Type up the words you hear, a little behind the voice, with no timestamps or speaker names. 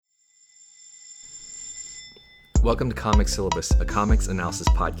Welcome to Comics Syllabus, a comics analysis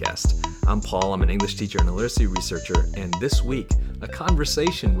podcast. I'm Paul, I'm an English teacher and a literacy researcher, and this week, a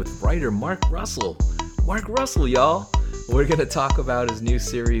conversation with writer Mark Russell. Mark Russell, y'all! We're going to talk about his new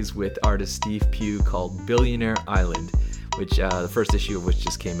series with artist Steve Pugh called Billionaire Island, which the first issue of which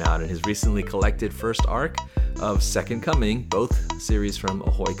just came out, and his recently collected first arc of Second Coming, both series from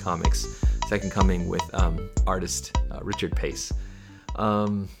Ahoy Comics. Second Coming with artist Richard Pace.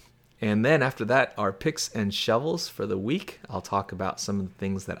 And then after that, our picks and shovels for the week. I'll talk about some of the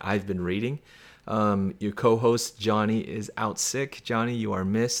things that I've been reading. Your co-host, Johnny, is out sick. Johnny, you are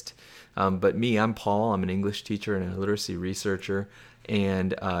missed. But me, I'm Paul. I'm an English teacher and a literacy researcher.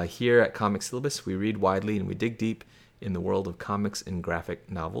 And here at Comic Syllabus, we read widely and we dig deep in the world of comics and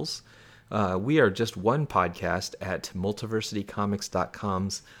graphic novels. We are just one podcast at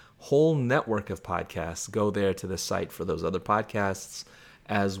multiversitycomics.com's whole network of podcasts. Go there to the site for those other podcasts,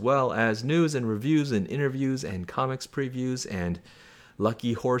 as well as news and reviews and interviews and comics previews and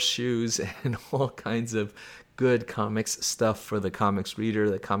lucky horseshoes and all kinds of good comics stuff for the comics reader,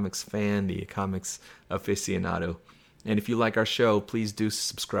 the comics fan, the comics aficionado. And if you like our show, please do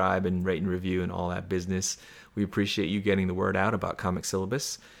subscribe and rate and review and all that business. We appreciate you getting the word out about Comic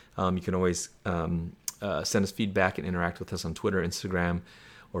Syllabus. You can always send us feedback and interact with us on Twitter, Instagram,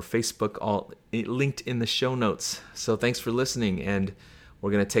 or Facebook, all linked in the show notes. So thanks for listening, and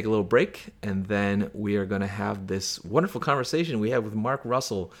we're going to take a little break, and then we are going to have this wonderful conversation we had with Mark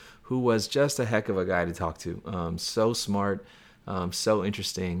Russell, who was just a heck of a guy to talk to. So smart, so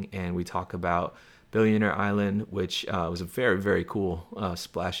interesting, and we talk about Billionaire Island, which was a very, very cool,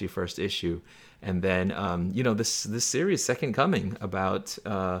 splashy first issue. And then, this series, Second Coming, about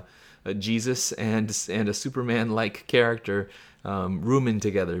Jesus and a Superman-like character rooming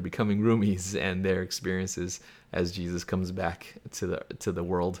together, becoming roomies, and their experiences as Jesus comes back to the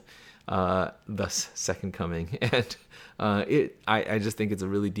world, thus Second Coming. And I just think it's a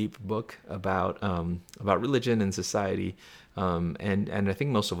really deep book about religion and society, and I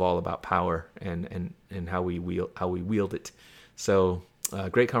think most of all about power and how we wield it. So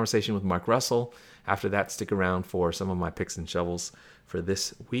great conversation with Mark Russell. After that, stick around for some of my picks and shovels for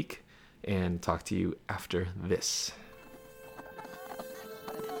this week, and talk to you after this.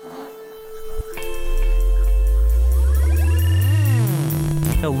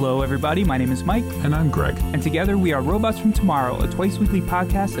 Hello, everybody. My name is Mike. And I'm Greg. And together we are Robots from Tomorrow, a twice-weekly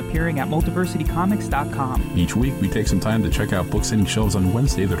podcast appearing at multiversitycomics.com. Each week, we take some time to check out books hitting shelves on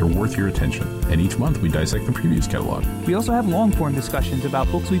Wednesday that are worth your attention. And each month, we dissect the previews catalog. We also have long-form discussions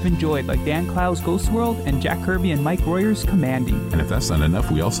about books we've enjoyed, like Dan Clow's Ghost World and Jack Kirby and Mike Royer's Commanding. And if that's not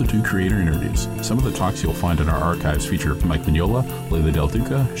enough, we also do creator interviews. Some of the talks you'll find in our archives feature Mike Mignola, Leila Del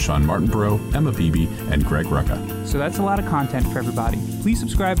Duca, Sean Martinborough, Emma Beebe, and Greg Rucka. So that's a lot of content for everybody. Please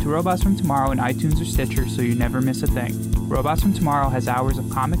subscribe to Robots from Tomorrow in iTunes or Stitcher so you never miss a thing. Robots from Tomorrow has hours of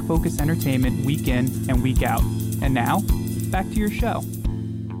comic-focused entertainment week in and week out. And now, back to your show.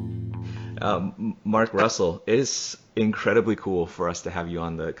 Mark Russell, it's incredibly cool for us to have you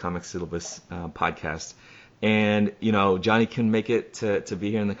on the Comic Syllabus podcast. And, Johnny couldn't make it to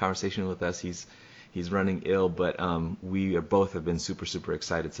be here in the conversation with us. He's running ill, but we are both have been super, super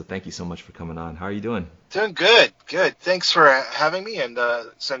excited. So thank you so much for coming on. How are you doing? Doing good. Thanks for having me, and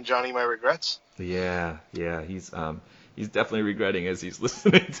send Johnny my regrets. Yeah. He's definitely regretting as he's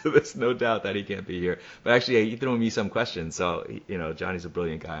listening to this, no doubt, that he can't be here. But actually, he threw me some questions. So, Johnny's a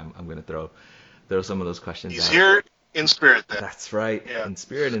brilliant guy. I'm going to throw some of those questions He's out. here in spirit, then. That's right. Yeah. In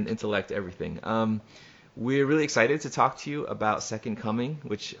spirit and intellect, everything. We're really excited to talk to you about Second Coming,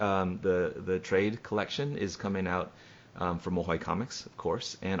 which the trade collection is coming out from Ahoy Comics, of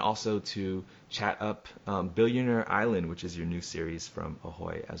course, and also to chat up Billionaire Island, which is your new series from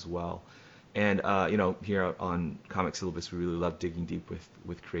Ahoy as well. And, here on Comic Syllabus, we really love digging deep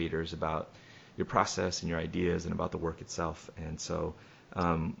with creators about your process and your ideas and about the work itself. And so,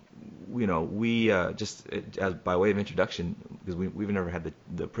 we just as by way of introduction, because we've never had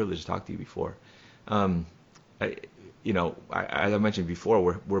the privilege to talk to you before. As I mentioned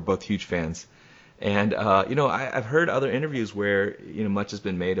before, we're both huge fans, and I've heard other interviews where much has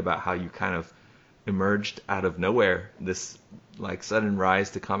been made about how you kind of emerged out of nowhere, this like sudden rise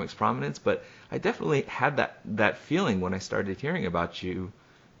to comics prominence. But I definitely had that feeling when I started hearing about you.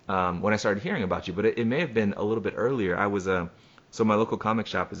 But it may have been a little bit earlier. I was so my local comic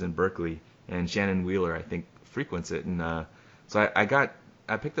shop is in Berkeley, and Shannon Wheeler, I think, frequents it, and so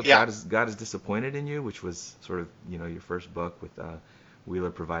I picked up God is Disappointed in You, which was sort of, your first book with Wheeler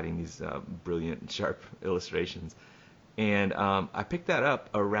providing these brilliant, sharp illustrations. And I picked that up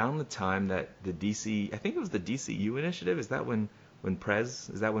around the time that the DC, I think it was the DCU initiative. Is that when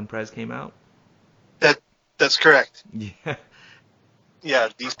Prez came out? That's correct. Yeah. Yeah,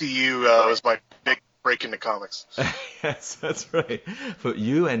 DCU was my big break into comics. Yes, that's right. But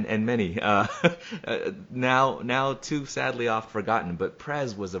you and many now too sadly oft forgotten. But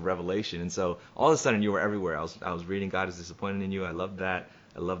Prez was a revelation, and so all of a sudden you were everywhere. I was reading God is Disappointed in You. I loved that.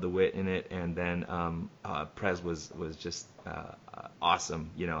 I loved the wit in it, and then Prez was just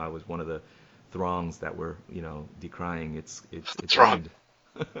awesome. You know, I was one of the throngs that were decrying its Throng. end.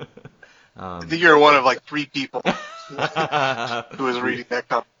 I think you're one of like 3 people who was reading that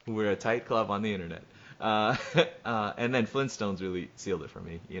comic. We're a tight club on the internet. And then Flintstones really sealed it for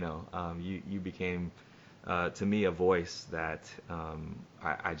me. You became to me a voice that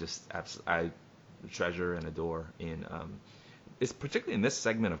I treasure and adore in it's particularly in this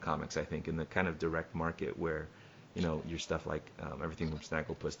segment of comics. I think in the kind of direct market where your stuff like everything from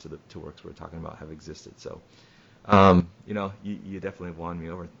Snagglepuss to works we're talking about have existed. So you definitely have won me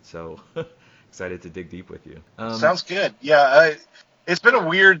over. So excited to dig deep with you. Sounds good. Yeah, it's been a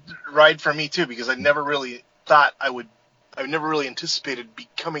weird ride for me too, because I never really thought I never really anticipated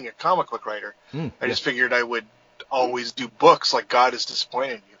becoming a comic book writer. I just figured I would always do books like God is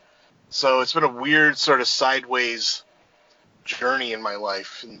Disappointed in You. So it's been a weird sort of sideways journey in my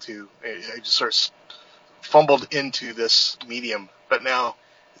life I just sort of fumbled into this medium, but now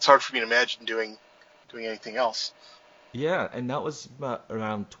it's hard for me to imagine doing anything else. Yeah, and that was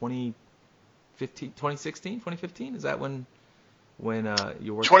around 2015. Is that when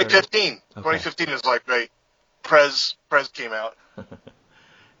you worked 2015. Okay. 2015 is like Prez came out.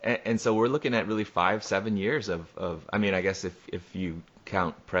 And so we're looking at really 5-7 years of I mean, I guess if you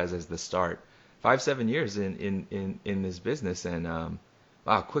count Prez as the start, 5-7 years in this business, and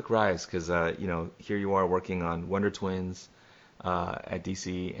wow, quick rise, because here you are working on Wonder Twins at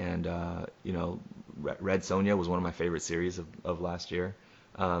DC, and Red Sonja was one of my favorite series of last year.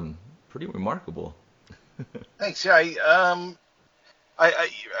 Pretty remarkable. Thanks. Yeah,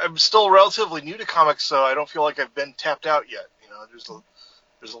 I'm still relatively new to comics, so I don't feel like I've been tapped out yet.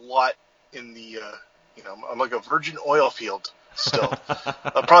 There's a lot in the I'm like a virgin oil field still.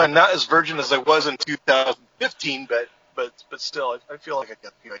 Probably not as virgin as I was in 2015, but still, I feel like I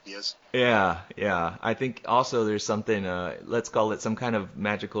got a few ideas. Yeah. I think also there's something, let's call it some kind of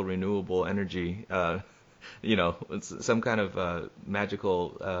magical renewable energy, it's some kind of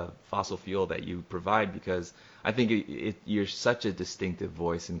magical fossil fuel that you provide, because I think you're such a distinctive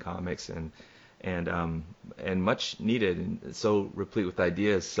voice in comics, and much needed, and so replete with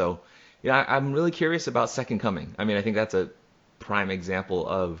ideas. So yeah, I'm really curious about Second Coming. I mean, I think that's a prime example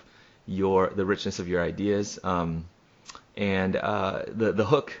of the richness of your ideas. And the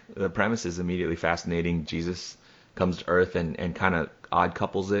hook, the premise is immediately fascinating. Jesus comes to Earth and kind of odd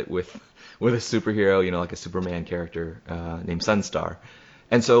couples it with a superhero, like a Superman character named Sunstar.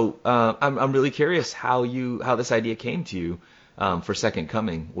 And so I'm really curious how this idea came to you for Second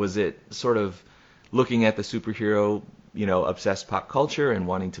Coming. Was it sort of looking at the superhero, obsessed pop culture and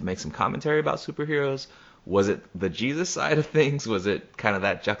wanting to make some commentary about superheroes? Was it the Jesus side of things? Was it kind of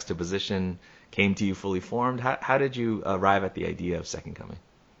that juxtaposition came to you fully formed? How did you arrive at the idea of Second Coming?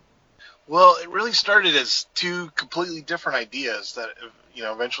 Well, it really started as 2 completely different ideas that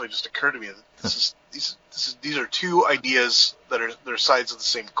eventually just occurred to me. These are 2 ideas that are sides of the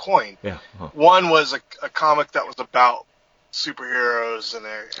same coin. Yeah. One was a comic that was about superheroes and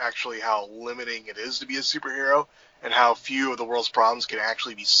actually how limiting it is to be a superhero, and how few of the world's problems can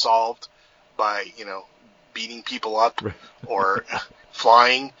actually be solved by beating people up or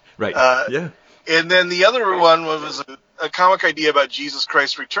flying. Right. Yeah. And then the other one was a comic idea about Jesus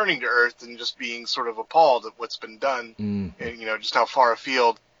Christ returning to Earth and just being sort of appalled at what's been done, and just how far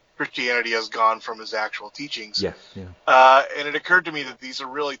afield Christianity has gone from his actual teachings. Yeah. And it occurred to me that these are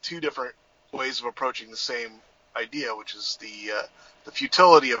really 2 different ways of approaching the same idea, which is the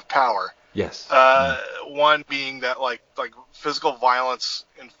futility of power. Yes. One being that like physical violence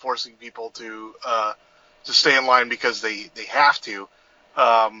and forcing people to stay in line because they have to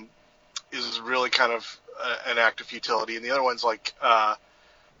is really kind of an act of futility. And the other one's like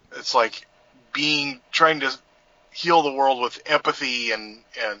it's like trying to heal the world with empathy and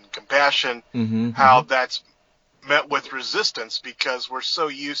compassion. How that's met with resistance, because we're so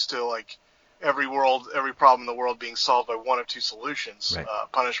used to like every problem in the world being solved by one of 2 solutions: right.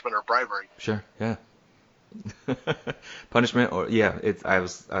 Punishment or bribery. Sure. Yeah. Punishment, or I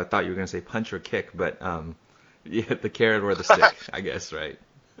thought you were going to say punch or kick, but the carrot or the stick, I guess, right?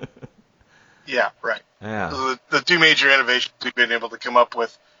 Yeah, right. Yeah. So the 2 major innovations we've been able to come up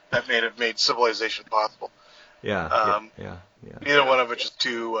with that have made civilization possible. Yeah. Neither one of which is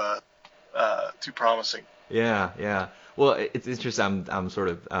too promising. Yeah. Well, it's interesting. I'm sort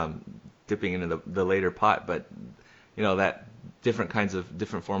of dipping into the later pot, but that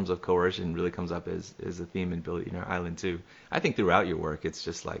different forms of coercion really comes up as a theme in Billionaire Island too. I think throughout your work, it's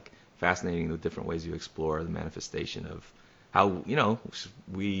just like fascinating the different ways you explore the manifestation of how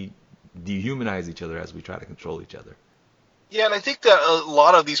we dehumanize each other as we try to control each other. Yeah, and I think that a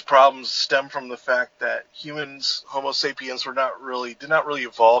lot of these problems stem from the fact that humans, Homo sapiens, did not really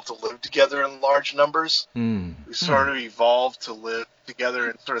evolve to live together in large numbers. We sort of evolved to live together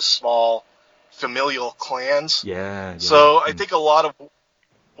in sort of small familial clans. Yeah. So I think a lot of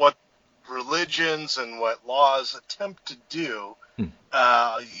what religions and what laws attempt to do,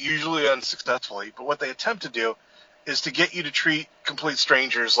 usually unsuccessfully, but what they attempt to do is to get you to treat complete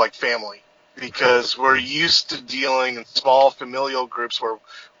strangers like family. Because we're used to dealing in small familial groups where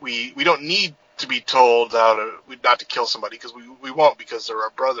we don't need to be told not to kill somebody, because we won't, because they're our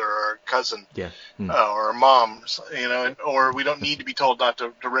brother or our cousin, or our mom, or we don't need to be told not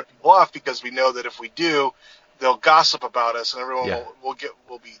to rip people off, because we know that if we do, they'll gossip about us, and everyone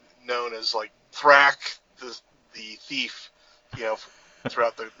will be known as like Thrak the thief,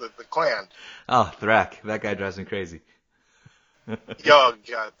 throughout the clan. Oh, Thrak, that guy drives me crazy. Yo,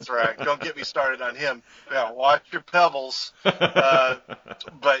 God, Thrak, don't get me started on him. Yeah, watch your pebbles. But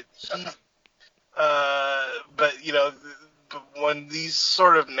when these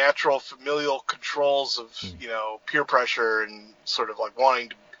sort of natural familial controls of peer pressure and sort of like wanting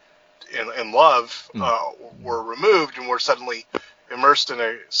to and love were removed, and we're suddenly immersed in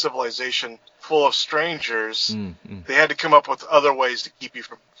a civilization full of strangers, they had to come up with other ways to keep you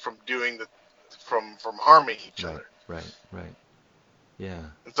from doing from harming each other. Right. Yeah.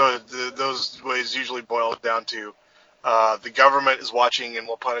 And so those ways usually boil down to the government is watching and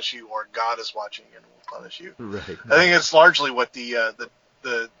will punish you, or God is watching and will punish you. Right. I think it's largely what the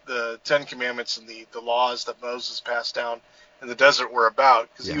Ten Commandments and the laws that Moses passed down in the desert were about,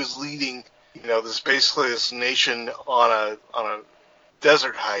 because he was leading this nation on a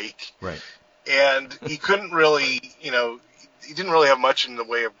desert hike. Right. And he couldn't really he didn't really have much in the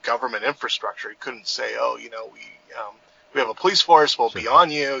way of government infrastructure. He couldn't say, we have a police force, we'll be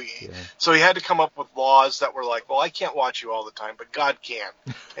on you. So he had to come up with laws that were like, well, I can't watch you all the time, but God can.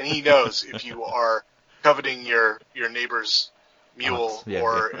 And he knows if you are coveting your neighbor's mule,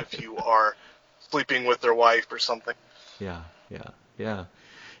 or if you are sleeping with their wife or something. Yeah.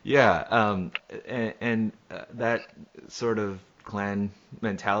 And that sort of clan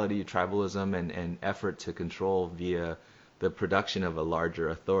mentality, tribalism, and effort to control via the production of a larger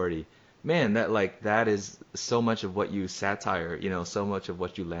authority. Man, that is so much of what you satire, so much of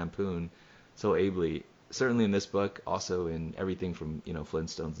what you lampoon so ably. Certainly in this book, also in everything from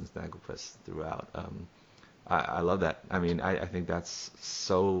Flintstones and Snagglepuss throughout. I love that. I mean, I think that's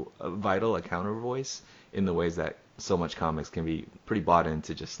so vital, a counter voice in the ways that so much comics can be pretty bought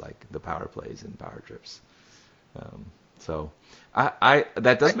into, just like the power plays and power trips. So I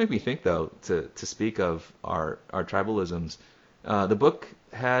that does make me think, though, to speak of our tribalisms. The book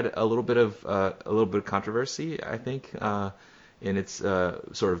had a little bit of controversy, I think, in its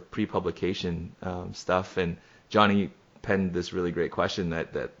sort of pre-publication stuff. And Johnny penned this really great question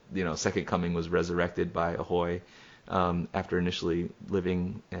that Second Coming was resurrected by Ahoy after initially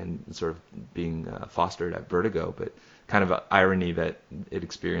living and sort of being fostered at Vertigo, but kind of an irony that it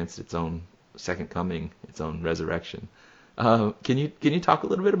experienced its own Second Coming, its own resurrection. Can you talk a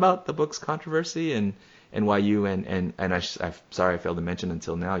little bit about the book's controversy and why you and I'm sorry I failed to mention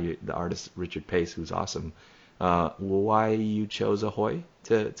until now, the artist Richard Pace, who's awesome, why you chose Ahoy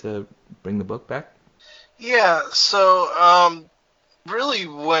to bring the book back? Yeah, so really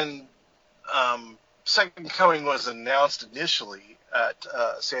when Second Coming was announced initially at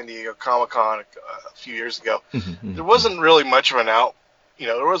San Diego Comic-Con a few years ago, there wasn't really much of an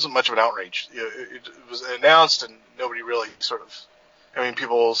outrage. It was announced and nobody really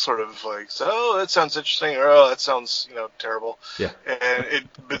people sort of like said, oh, that sounds interesting, or oh, that sounds, terrible. Yeah. And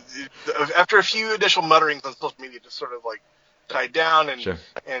after a few initial mutterings on social media, it just sort of like died down, and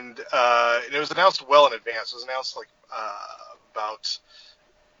it was announced well in advance. It was announced about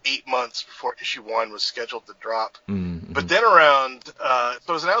 8 months before issue 1 was scheduled to drop. Mm-hmm. But then around, so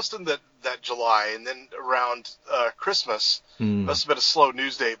it was announced in that July, and then around Christmas, must have been a slow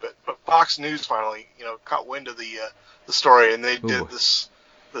news day, but Fox News finally, caught wind of the story, and they did this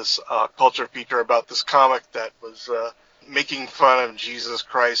culture feature about this comic that was making fun of Jesus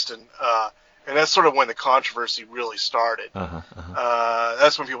Christ, and that's sort of when the controversy really started.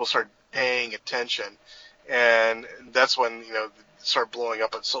 That's when people started paying attention, and that's when it started blowing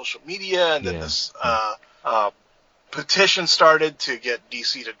up on social media, and then this petition started to get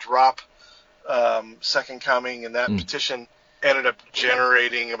DC to drop Second Coming, and that petition ended up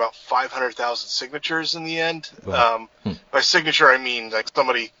generating about 500,000 signatures in the end. Wow. By signature, I mean like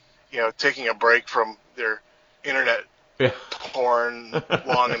somebody, taking a break from their internet porn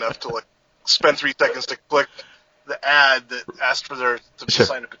long enough to like spend 3 seconds to click the ad that asked for to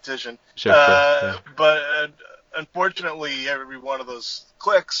sign a petition. Sure. But unfortunately, every one of those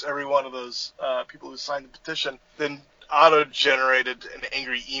clicks, every one of those people who signed the petition, then auto-generated an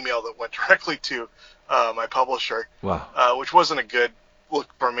angry email that went directly to my publisher. Wow. Which wasn't a good look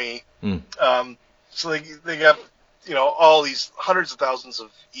for me. So they got all these hundreds of thousands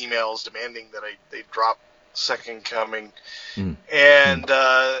of emails demanding that they drop Second Coming, and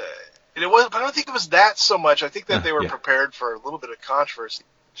it was. But I don't think it was that so much. I think that they were prepared for a little bit of controversy.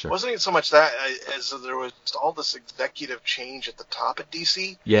 Sure. It wasn't even so much that as there was all this executive change at the top at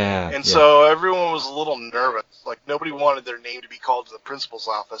DC. Yeah. So everyone was a little nervous. Like nobody wanted their name to be called to the principal's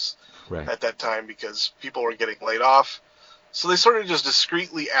office at that time because people were getting laid off. So they sort of just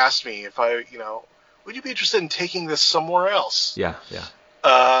discreetly asked me if I, would you be interested in taking this somewhere else? Yeah.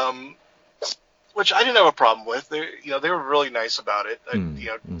 Which I didn't have a problem with. They were really nice about it.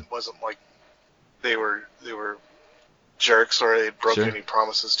 It wasn't like they were jerks or they broke any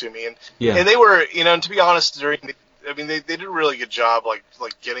promises to me. And they were, and to be honest, they did a really good job, like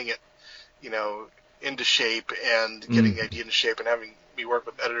getting it, into shape and getting the idea into shape and having me work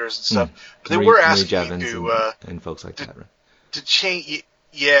with editors and stuff. But they were asking me to and folks like that, right? To change.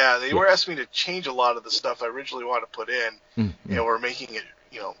 Yeah, they were asking me to change a lot of the stuff I originally wanted to put in. We're making it,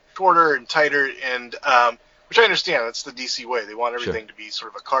 shorter and tighter, and which I understand. That's the DC way. They want everything to be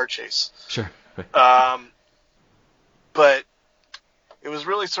sort of a car chase. Sure. Right. But it was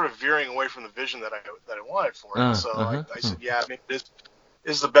really sort of veering away from the vision that I wanted for it. So I said, yeah, maybe it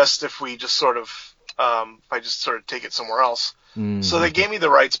is the best if we just sort of if I just sort of take it somewhere else. So they gave me the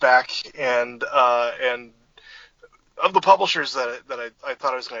rights back, and of the publishers that I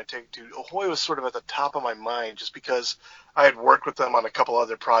thought I was going to take to, Ahoy was sort of at the top of my mind just because I had worked with them on a couple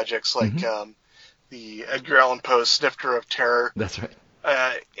other projects like the Edgar Allan Poe Snifter of Terror. That's right.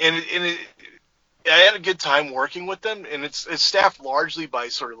 I had a good time working with them, and it's staffed largely by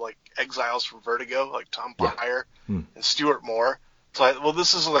sort of like exiles from Vertigo, like Tom Byer and Stuart Moore. So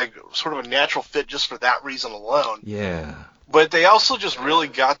this is like sort of a natural fit just for that reason alone. Yeah. But they also just really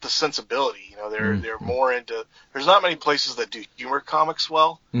got the sensibility. They're more into. There's not many places that do humor comics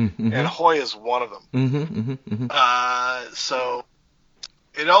well, and Ahoy is one of them. So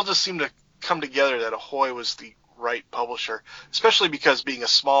it all just seemed to come together that Ahoy was the right publisher, especially because being a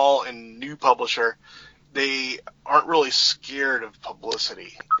small and new publisher, they aren't really scared of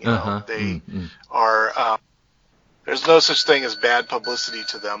publicity. They are. There's no such thing as bad publicity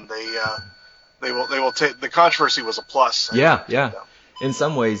to them. They will take. The controversy was a plus. Yeah. In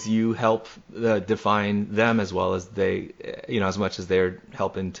some ways, you help define them as well as they, as much as they're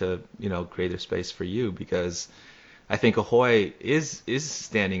helping to, create a space for you, because I think Ahoy is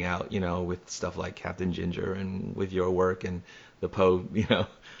standing out, with stuff like Captain Ginger and with your work and the Poe,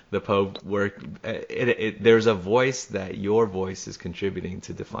 the Poe work. There's a voice that your voice is contributing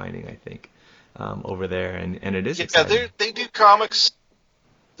to defining, I think, over there, and it is exciting. Yeah, they do comics.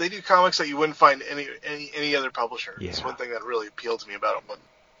 They do comics that you wouldn't find any other publisher. Yeah. It's one thing that really appealed to me about them.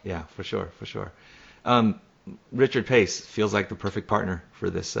 Yeah, for sure. Richard Pace feels like the perfect partner for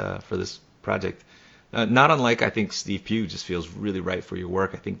this project. Not unlike, I think, Steve Pugh just feels really right for your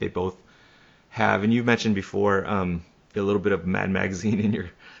work. I think they both have, and you mentioned before a little bit of Mad Magazine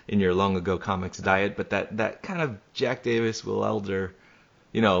in your long ago comics diet, but that kind of Jack Davis, Will Elder,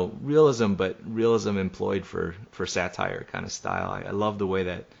 realism, but realism employed for satire kind of style. I love the way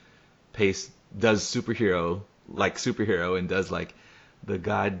that Pace does superhero and does like the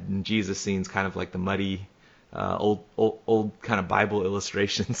God and Jesus scenes, kind of like the muddy old kind of Bible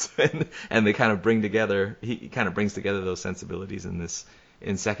illustrations, and they kind of he kind of brings together those sensibilities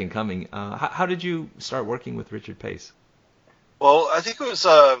in Second Coming. How did you start working with Richard Pace? Well, I think it was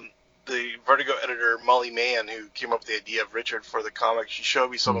the Vertigo editor Molly Mann who came up with the idea of Richard for the comic. She showed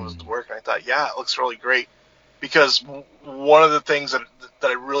me some of his work, and I thought, yeah, it looks really great. Because one of the things that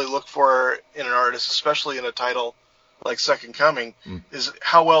I really look for in an artist, especially in a title like Second Coming, is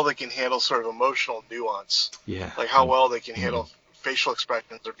how well they can handle sort of emotional nuance. Yeah. Like how well they can handle facial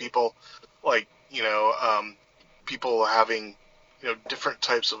expressions, or people like, people having, different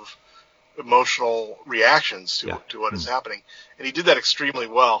types of emotional reactions to what is happening. And he did that extremely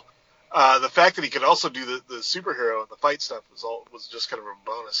well. The fact that he could also do the superhero and the fight stuff was just kind of a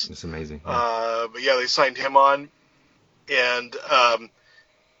bonus. It's amazing. But yeah, they signed him on, and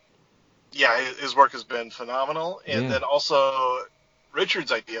his work has been phenomenal. And then also,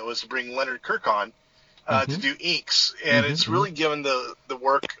 Richard's idea was to bring Leonard Kirk on, to do inks, and it's really given the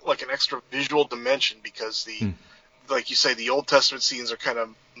work like an extra visual dimension because like you say, the Old Testament scenes are kind of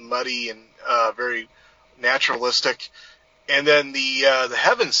muddy and very naturalistic, and then the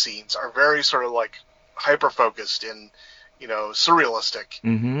heaven scenes are very sort of like hyper focused and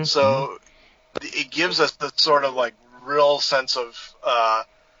surrealistic. So it gives us the sort of like real sense of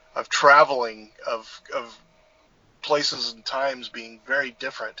traveling, of places and times being very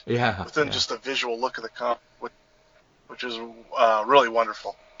different within just the visual look of the comic, which is really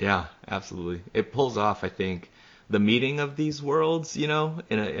wonderful. Yeah, absolutely. It pulls off, I think, the meeting of these worlds, in a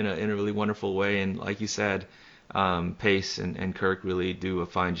really wonderful way. And like you said, Pace and Kirk really do a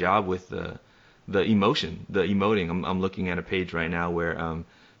fine job with the emotion, the emoting. I'm looking at a page right now where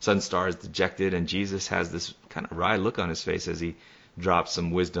Sunstar is dejected, and Jesus has this kind of wry look on his face as he drops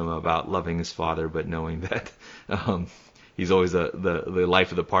some wisdom about loving his father, but knowing that he's always the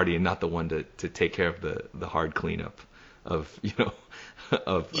life of the party and not the one to take care of the hard cleanup of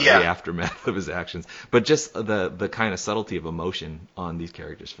the aftermath of his actions. But just the kind of subtlety of emotion on these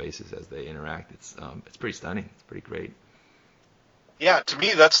characters' faces as they interact, it's pretty stunning. It's pretty great. Yeah, to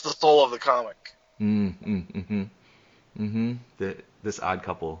me, that's the soul of the comic. This odd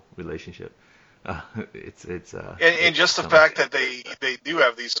couple relationship. It's and just the fact that they do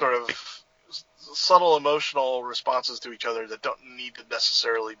have these sort of subtle emotional responses to each other that don't need to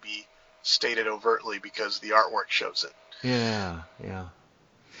necessarily be stated overtly because the artwork shows it. Yeah.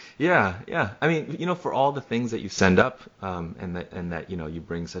 I mean, for all the things that you send up, and that you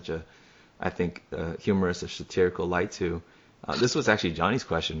bring such a, I think, humorous or satirical light to. This was actually Johnny's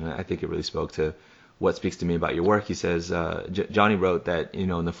question, and I think it really spoke to what speaks to me about your work. He says, Johnny wrote that,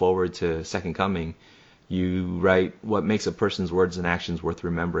 in the foreword to Second Coming, you write, what makes a person's words and actions worth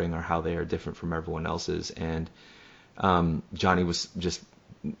remembering are how they are different from everyone else's. And Johnny was just,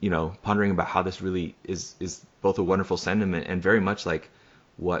 pondering about how this really is both a wonderful sentiment and very much like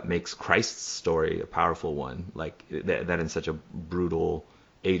what makes Christ's story a powerful one, like that in such a brutal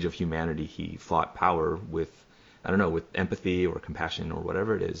age of humanity, he fought power with empathy or compassion or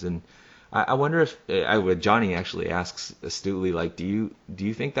whatever it is. And I wonder if Johnny actually asks astutely, like, do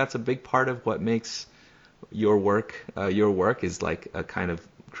you think that's a big part of what makes your work is like a kind of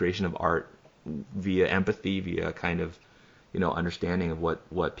creation of art via empathy, via a kind of understanding of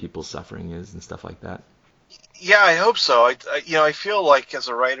what people's suffering is and stuff like that? Yeah, I hope so. I feel like as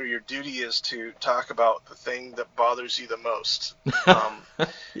a writer, your duty is to talk about the thing that bothers you the most.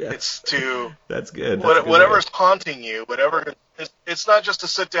 It's to that's good. Whatever's haunting you, whatever. It's not just to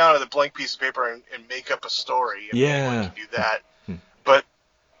sit down with a blank piece of paper and make up a story. Anyone can do that. But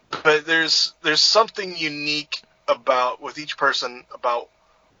there's something unique with each person about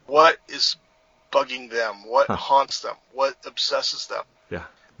what is bugging them, what haunts them, what obsesses them. Yeah.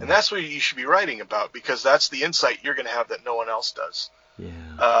 And that's what you should be writing about, because that's the insight you're going to have that no one else does.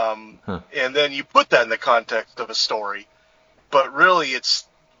 Yeah. And then you put that in the context of a story, but really it's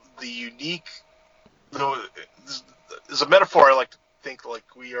the unique. As a metaphor, I like to think like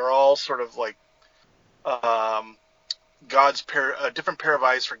we are all sort of like God's a different pair of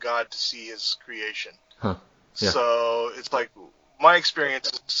eyes for God to see His creation. Yeah. So it's like my experience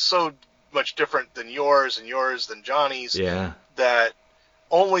is so much different than yours and yours than Johnny's. Yeah. That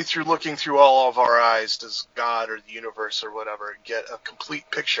only through looking through all of our eyes does God or the universe or whatever get a complete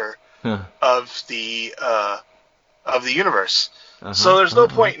picture of the universe. So there's no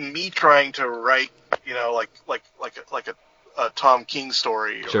point in me trying to write, like a Tom King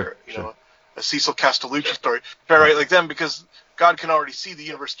story or a Cecil Castellucci story. Try to write like them because God can already see the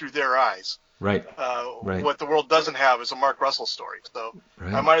universe through their eyes. Right. What the world doesn't have is a Mark Russell story. So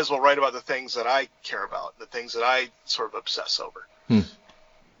I might as well write about the things that I care about, the things that I sort of obsess over.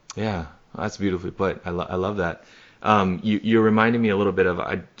 Yeah, that's beautifully put. I love that. You reminded me a little bit of,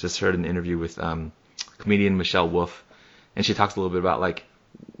 I just heard an interview with comedian Michelle Wolf, and she talks a little bit about like,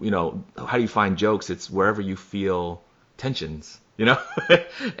 how do you find jokes? It's wherever you feel tensions,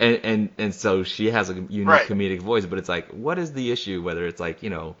 and so she has a unique comedic voice, but it's like, what is the issue? Whether it's like,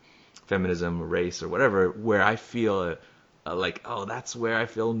 feminism or race or whatever, where I feel like, oh, that's where I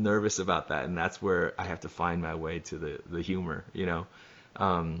feel nervous about that, and that's where I have to find my way to the humor,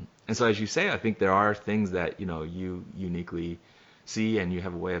 and so as you say, I think there are things that you uniquely see and you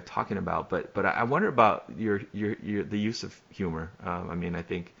have a way of talking about, but I wonder about the use of humor. I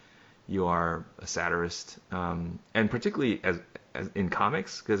think you are a satirist, and particularly as in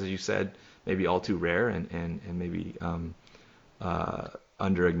comics, because as you said, maybe all too rare and maybe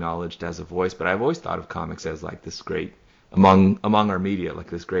under acknowledged as a voice. But I've always thought of comics as like this great among our media, like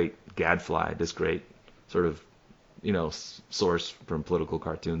this great gadfly, this great sort of source from political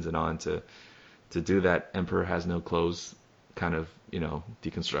cartoons and on to do that Emperor Has No Clothes kind of,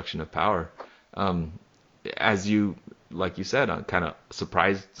 deconstruction of power. As you, like you said, kind of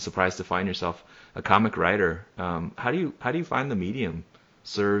surprised to find yourself a comic writer. How do you find the medium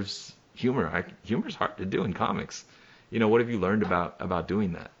serves humor? Humor's hard to do in comics. What have you learned about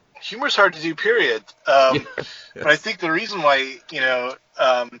doing that? Humor's hard to do, period. Yes. But I think the reason why,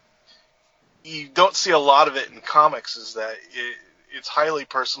 you don't see a lot of it in comics is that it's highly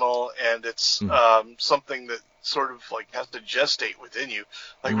personal, and it's something that sort of like has to gestate within you.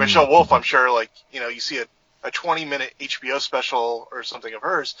 Like Michelle Wolf, I'm sure, like, you see a 20-minute HBO special or something of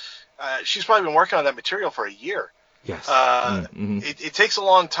hers. She's probably been working on that material for a year. Yes. It takes a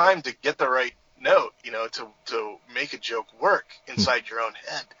long time to get the right note, to make a joke work inside your own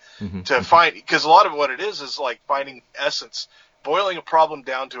head. To find, because a lot of what it is like finding essence. Boiling a problem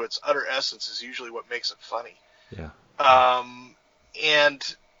down to its utter essence is usually what makes it funny. Yeah.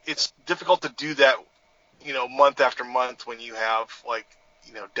 And it's difficult to do that, month after month when you have like,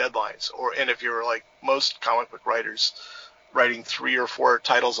 deadlines, and if you're like most comic book writers writing 3 or 4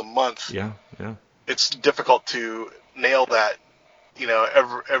 titles a month, yeah, it's difficult to nail that,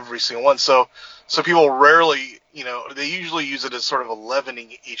 every single one. So people rarely, they usually use it as sort of a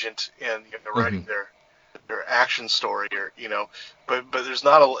leavening agent in writing their action story, or but there's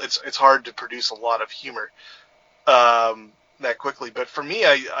not it's hard to produce a lot of humor that quickly. But for me,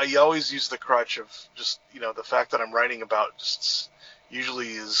 I always use the crutch of just the fact that I'm writing about just usually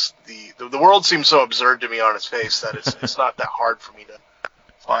is the world seems so absurd to me on its face that it's not that hard for me to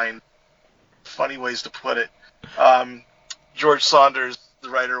find funny ways to put it. George Saunders, the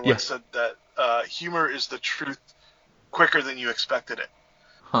writer, once said that humor is the truth quicker than you expected it.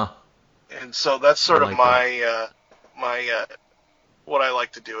 Huh. And so that's sort of my that. what I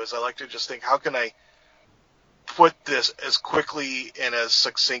like to do is I like to just think, how can I put this as quickly and as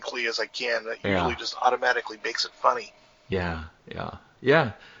succinctly as I can? That usually just automatically makes it funny. Yeah.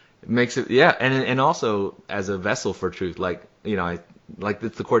 It makes it, and also as a vessel for truth, like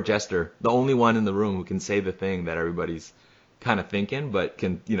it's the court jester, the only one in the room who can say the thing that everybody's kind of thinking, but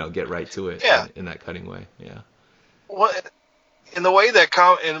can get right to it in that cutting way. Yeah. Well, in the way that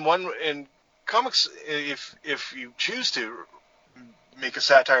in comics, if you choose to make a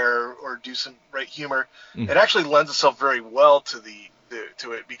satire or do some humor, it actually lends itself very well to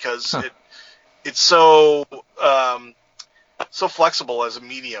it because it's so flexible as a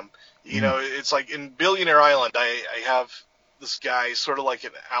medium. It's like in Billionaire Island, I have this guy sort of like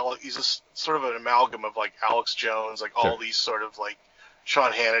he's sort of an amalgam of like Alex Jones, like all these sort of like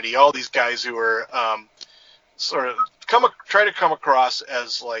Sean Hannity, all these guys who are sort of try to come across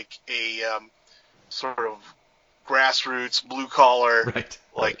as like a sort of grassroots, blue collar,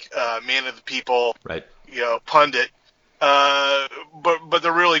 man of the people, pundit. But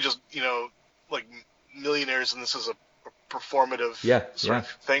they're really just like millionaires, and this is a performative sort of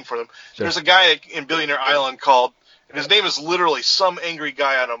thing for them. Sure. There's a guy in Billionaire Island called, and his name is literally Some Angry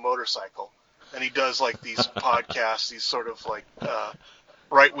Guy on a Motorcycle, and he does like these podcasts, these sort of like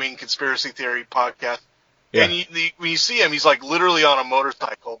right-wing conspiracy theory podcasts. Yeah. And when you see him, he's like literally on a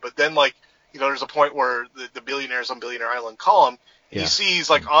motorcycle, but then like, there's a point where the billionaires on Billionaire Island call him, and you see he's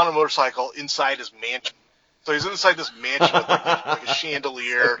like on a motorcycle inside his mansion. So he's inside this mansion with like a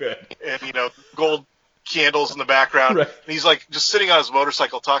chandelier and, gold candles in the background. Right. And he's like just sitting on his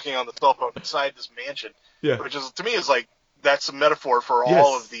motorcycle talking on the cell phone inside this mansion. Yeah. Which is, to me, is like, that's a metaphor for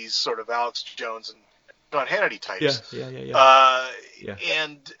all of these sort of Alex Jones and Sean Hannity types.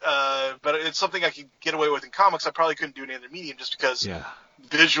 But it's something I could get away with in comics. I probably couldn't do it in any other medium just because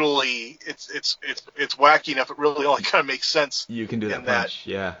visually it's wacky enough. It really only kind of makes sense. You can do that punch.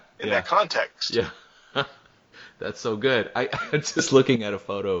 In that context. Yeah. That's so good. I'm just looking at a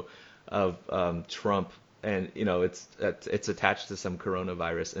photo of Trump, and it's attached to some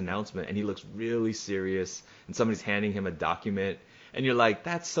coronavirus announcement, and he looks really serious, and somebody's handing him a document. And you're like,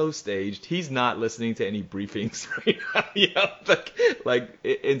 that's so staged. He's not listening to any briefings right now.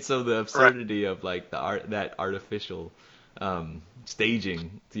 And so the absurdity of like that artificial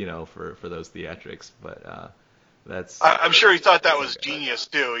staging, for those theatrics. But that's. I'm sure he thought that was genius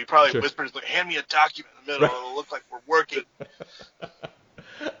too. He probably whispers, like, "Hand me a document in the middle. It'll look like we're working."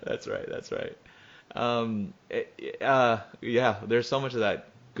 That's right. There's so much of that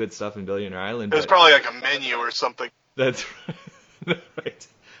good stuff in Billionaire Island. There's probably like a menu or something. That's right.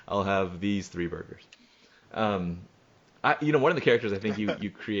 I'll have these 3 burgers. One of the characters I think you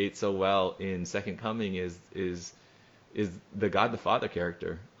create so well in Second Coming is the God the Father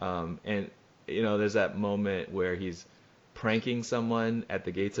character. And there's that moment where he's pranking someone at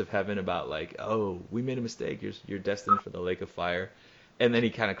the gates of heaven about like, oh, we made a mistake. You're destined for the lake of fire. And then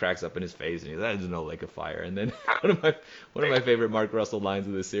he kind of cracks up in his face, and he's that is no lake of fire. And then one of my favorite Mark Russell lines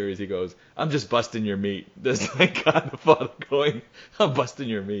of this series, he goes, "I'm just busting your meat." Just like God the Father going, "I'm busting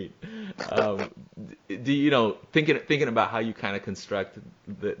your meat." Do you know, thinking about how you kind of construct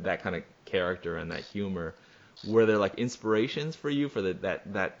that kind of character and that humor, were there like inspirations for you for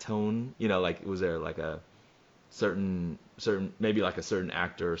that tone? You know, like was there like a certain maybe like a certain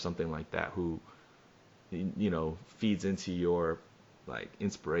actor or something like that who, you know, feeds into your like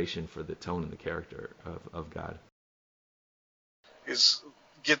inspiration for the tone and the character of God? Has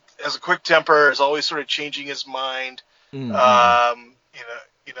a quick temper, is always sort of changing his mind. Mm-hmm.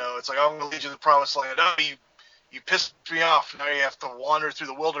 It's like, I'm going to lead you to the promised land. Oh, you pissed me off. Now you have to wander through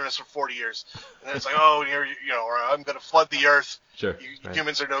the wilderness for 40 years. And then it's like, oh, or I'm going to flood the earth. Sure. You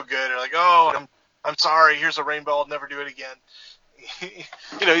humans are no good. Or like, oh, I'm sorry. Here's a rainbow. I'll never do it again.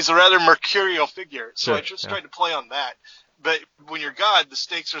 He's a rather mercurial figure. So sure, I just tried to play on that. But when you're God, the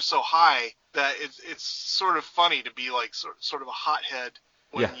stakes are so high that it's sort of funny to be like sort of a hothead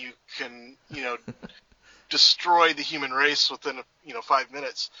when you can, destroy the human race within 5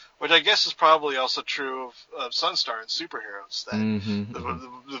 minutes, which I guess is probably also true of Sunstar and superheroes.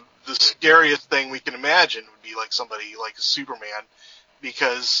 That the scariest thing we can imagine would be like somebody like Superman,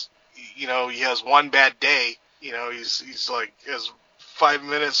 because he has one bad day. He's like has 5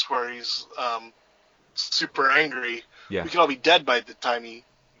 minutes where he's super angry. Yeah. We could all be dead by the time he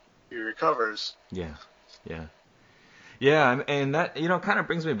recovers. Yeah. And that kind of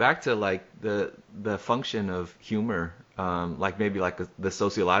brings me back to like the function of humor, like maybe like the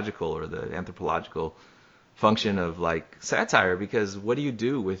sociological or the anthropological function of like satire, because what do you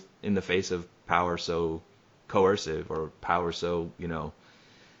do in the face of power so coercive or power so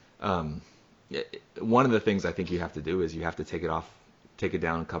one of the things I think you have to do is you have to take it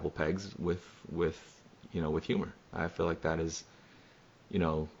down a couple pegs with humor. I feel like that is, I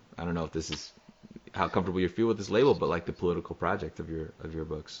don't know if this is how comfortable you feel with this label, but like the political project of your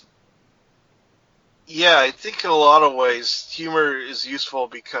books. Yeah, I think in a lot of ways humor is useful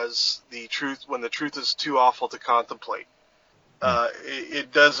because when the truth is too awful to contemplate,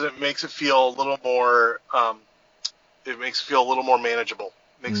 it makes it feel a little more, manageable.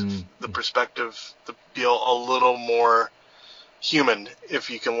 It makes the perspective feel a little more human if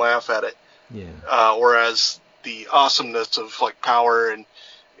you can laugh at it. Yeah. Whereas the awesomeness of like power and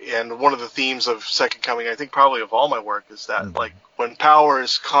one of the themes of Second Coming, I think probably of all my work, is that like when power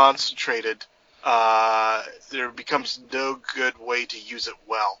is concentrated, there becomes no good way to use it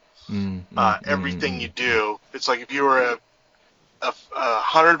well. Everything you do, it's like if you were a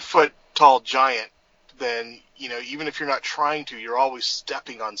 100-foot tall giant, then even if you're not trying to, you're always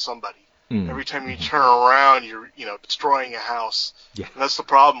stepping on somebody. Every time you turn around, you're destroying a house. Yeah. And that's the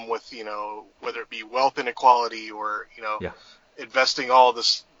problem with whether it be wealth inequality or investing all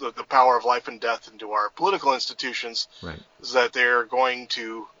this the power of life and death into our political institutions. Right. Is that they're going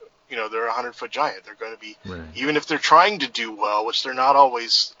to they're a 100-foot giant. They're going to be even if they're trying to do well, which they're not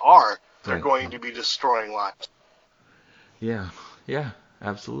always are. They're going to be destroying lives. Yeah,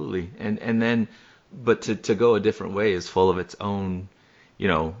 absolutely. And then, but to go a different way is full of its own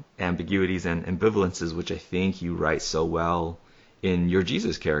ambiguities and ambivalences, which I think you write so well in your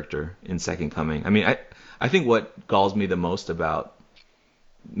Jesus character in Second Coming. I mean, I think what galls me the most about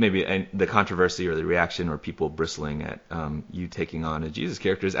maybe the controversy or the reaction or people bristling at you taking on a Jesus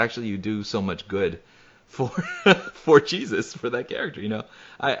character is actually you do so much good for Jesus, for that character.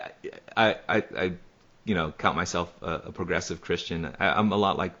 I count myself a progressive Christian. I'm a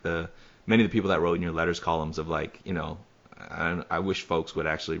lot like many of the people that wrote in your letters columns of like, I wish folks would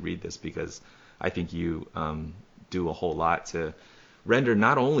actually read this, because I think you do a whole lot to render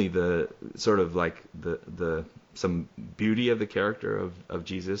not only the sort of like the some beauty of the character of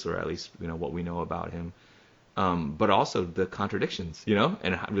Jesus, or at least what we know about him, but also the contradictions,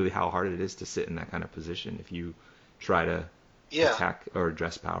 and really how hard it is to sit in that kind of position if you try to attack or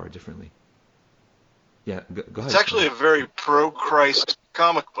address power differently. Yeah, go ahead. It's actually a very pro-Christ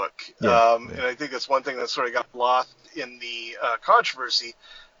comic book, and I think that's one thing that sort of got lost in the controversy,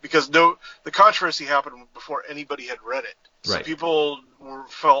 because the controversy happened before anybody had read it. So people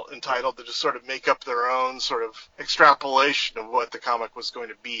felt entitled to just sort of make up their own sort of extrapolation of what the comic was going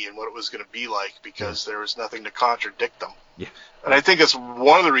to be and what it was going to be like, because there was nothing to contradict them. Yeah. And I think that's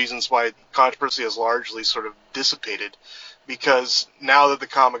one of the reasons why controversy has largely sort of dissipated, because now that the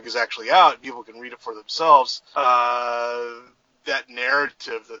comic is actually out, people can read it for themselves. That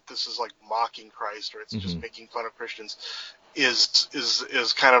narrative that this is like mocking Christ, or it's just making fun of Christians, is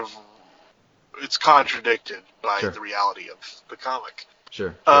kind of, it's contradicted by the reality of the comic.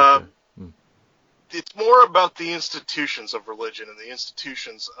 Sure. it's more about the institutions of religion and the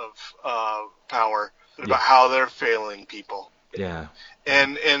institutions of power, and about how they're failing people. Yeah.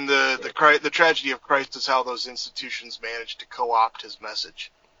 And the tragedy of Christ is how those institutions managed to co-opt his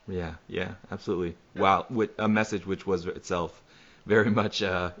message. Yeah, absolutely. Wow, with a message which was itself very much,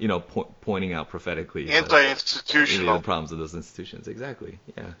 pointing out prophetically anti-institutional the problems of those institutions. Exactly.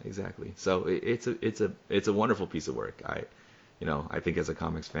 Yeah, exactly. So it's a wonderful piece of work. I think as a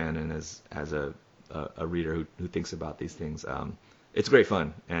comics fan and as a reader who thinks about these things, it's great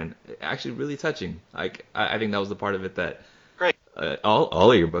fun and actually really touching. Like I think that was the part of it that. Great.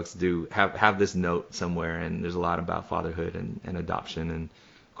 All of your books do have this note somewhere, and there's a lot about fatherhood and adoption, and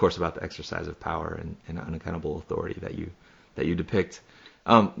of course about the exercise of power and unaccountable authority that you depict.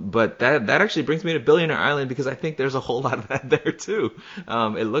 But that actually brings me to Billionaire Island, because I think there's a whole lot of that there too.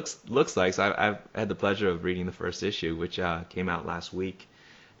 It looks like, so I've had the pleasure of reading the first issue, which came out last week,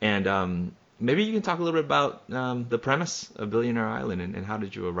 and maybe you can talk a little bit about the premise of Billionaire Island and how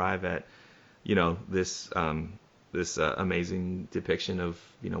did you arrive at this amazing depiction of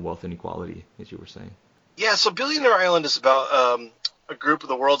wealth inequality, as you were saying. Yeah, so Billionaire Island is about a group of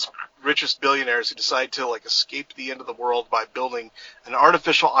the world's richest billionaires who decide to escape the end of the world by building an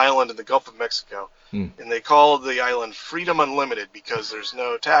artificial island in the Gulf of Mexico. And they call the island Freedom Unlimited because there's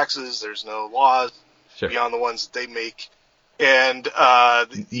no taxes, there's no laws beyond the ones that they make. And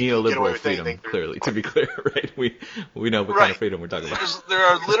neoliberal freedom, clearly, to be clear, right? We know what kind of freedom we're talking about. There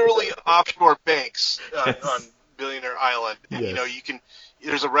are literally offshore banks on Billionaire Island, and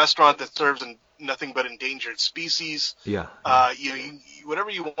there's a restaurant that serves nothing but endangered species. Yeah. You whatever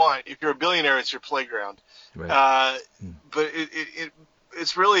you want. If you're a billionaire, it's your playground. Right. But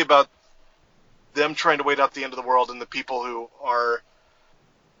it's really about them trying to wait out the end of the world and the people who are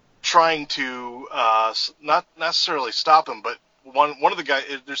trying to not necessarily stop them, but one of the guys.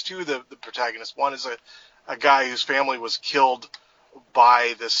 There's two of the protagonists. One is a guy whose family was killed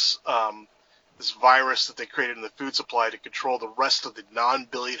by this virus that they created in the food supply to control the rest of the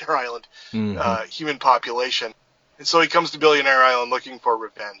non-Billionaire Island human population. And so he comes to Billionaire Island looking for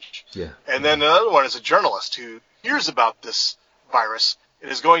revenge. Yeah. And then another one is a journalist who hears about this virus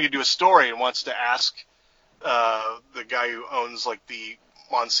and is going to do a story and wants to ask the guy who owns the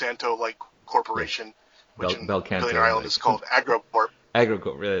Monsanto corporation, which in Billionaire Island is called AgroCorp.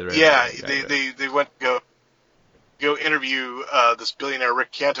 AgroCorp, really, right. Yeah, right. They went to go interview this billionaire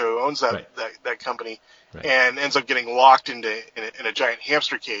Rick Canto, who owns that company, and ends up getting locked in a giant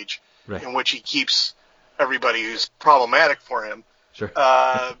hamster cage, in which he keeps everybody who's problematic for him,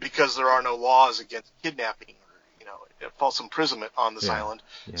 because there are no laws against kidnapping or false imprisonment on this island.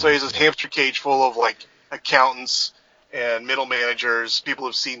 Yeah. So he has this hamster cage full of accountants and middle managers, people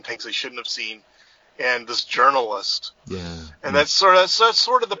who've seen things they shouldn't have seen, and this journalist. Yeah. And that's sort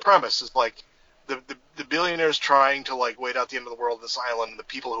of the premise, is the billionaires trying to wait out the end of the world on this island, and the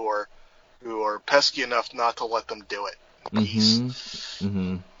people who are pesky enough not to let them do it. Peace.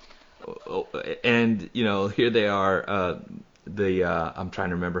 Mm-hmm. And here they are. I'm trying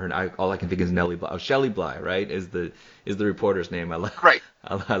to remember her. All I can think is Nellie Bly. Shelley Bly, right? Is the reporter's name? Right.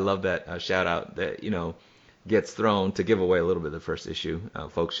 I love that shout out that gets thrown, to give away a little bit of the first issue.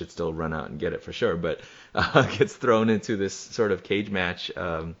 Folks should still run out and get it for sure, but gets thrown into this sort of cage match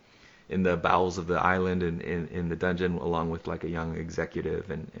in the bowels of the island and in the dungeon, along with a young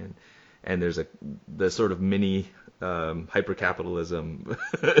executive, and there's the sort of mini hypercapitalism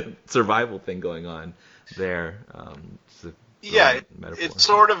survival thing going on there. It's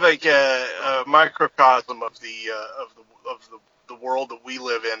sort of like a microcosm of the world that we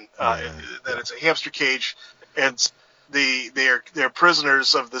live in. That it's a hamster cage, and they're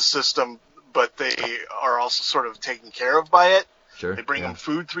prisoners of the system, but they are also sort of taken care of by it. Sure, they bring them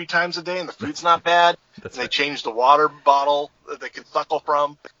food 3 times a day, and the food's not bad. And they change the water bottle that they can suckle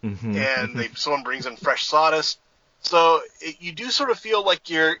from, and someone brings in fresh sawdust. So you do sort of feel like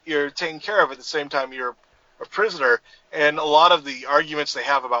you're taken care of at the same time you're a prisoner. And a lot of the arguments they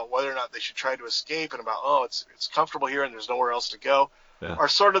have about whether or not they should try to escape and about it's comfortable here and there's nowhere else to go are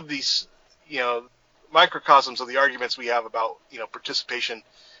sort of these microcosms of the arguments we have about participation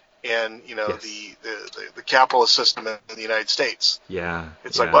in the capitalist system in the United States. Yeah,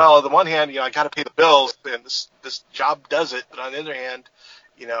 it's on the one hand I got to pay the bills and this job does it, but on the other hand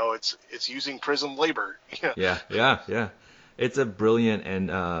it's using prison labor. Yeah. It's a brilliant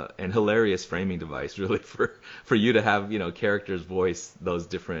and hilarious framing device, really, for you to have characters voice those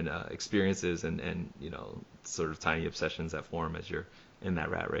different experiences and sort of tiny obsessions that form as you're in that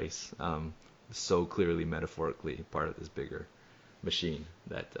rat race. So clearly, metaphorically, part of this bigger machine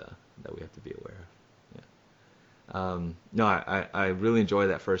that we have to be aware of. Yeah. No, I really enjoy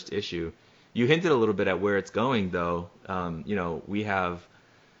that first issue, You hinted a little bit at where it's going, though. We have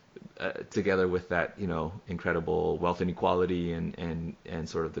together with that, incredible wealth inequality and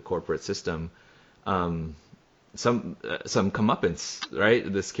sort of the corporate system, some comeuppance,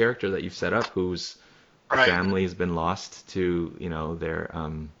 right? This character that you've set up, whose family has been lost to,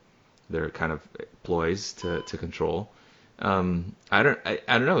 their kind of ploys to control. I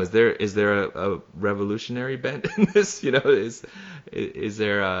don't know. Is there a revolutionary bent in this? Is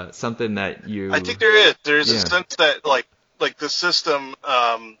there something that you? I think there is. There's a sense that like the system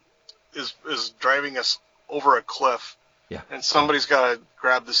is driving us over a cliff, and somebody's got to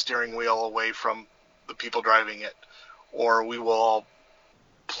grab the steering wheel away from the people driving it, or we will all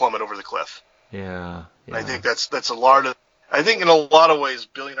plummet over the cliff. Yeah. I think that's a lot of. I think in a lot of ways,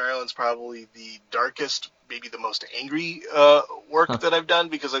 Billionaire Island's probably the darkest, maybe the most angry work that I've done,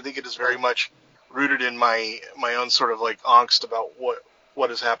 because I think it is very much rooted in my own sort of like angst about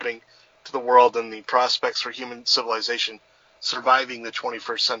what is happening to the world and the prospects for human civilization surviving the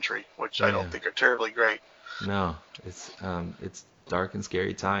 21st century, which I don't think are terribly great. No, it's dark and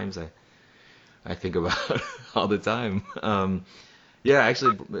scary times. I think about all the time.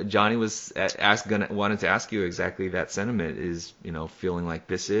 Actually, Johnny was wanted to ask you exactly that sentiment, is, feeling like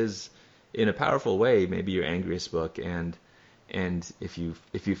this is, in a powerful way, maybe your angriest book, and if you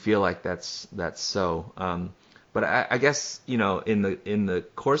feel like that's so. But I guess, in the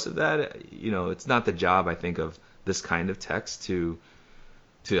course of that, it's not the job, I think, of this kind of text to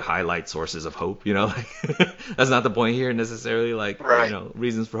highlight sources of hope, that's not the point here necessarily,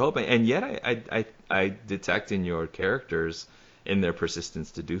 reasons for hope. And yet I detect in your characters, in their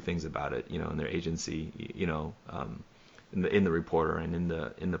persistence to do things about it, in their agency, in the reporter and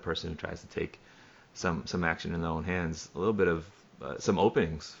in the person who tries to take some action in their own hands, a little bit of some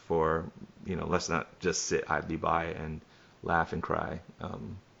openings for, let's not just sit idly by and laugh and cry.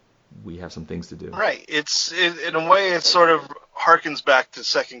 We have some things to do. Right. In a way, it sort of harkens back to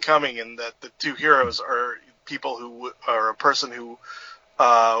Second Coming, in that the two heroes are people who are a person who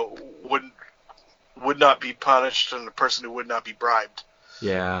would not be punished and a person who would not be bribed.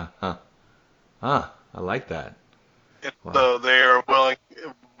 Yeah. I like that. Wow. So they are willing,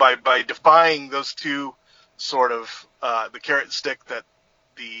 by defying those two sort of the carrot and stick that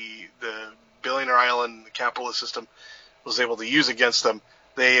the Billionaire Island, the capitalist system, was able to use against them,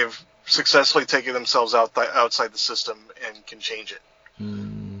 they have successfully taken themselves outside the system and can change it.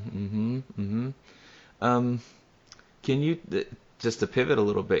 Can you, just to pivot a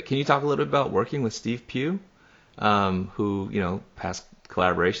little bit, can you talk a little bit about working with Steve Pugh, who, past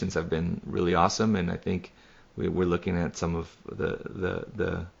collaborations have been really awesome, and I think we're looking at some of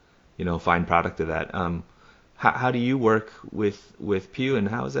the fine product of that. How do you work with Pugh, and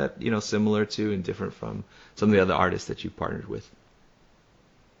how is that, similar to and different from some of the other artists that you've partnered with?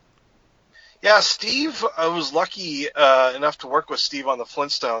 Yeah, Steve, I was lucky enough to work with Steve on the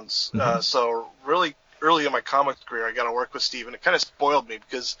Flintstones. So really early in my comics career, I got to work with Steve, and it kind of spoiled me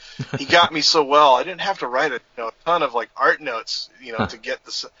because he got me so well. I didn't have to write a ton of art notes, to get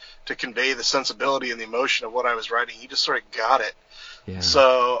to convey the sensibility and the emotion of what I was writing. He just sort of got it. Yeah.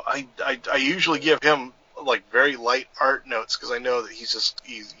 So I usually give him very light art notes, because I know that he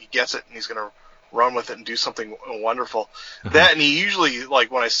gets it and he's going to run with it and do something wonderful. That, and he usually,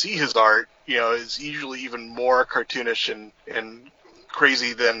 when I see his art, is usually even more cartoonish and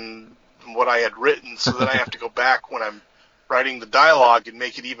crazy than what I had written, so then I have to go back when I'm writing the dialogue and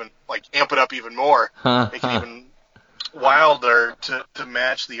make it even, amp it up even more, make it even wilder to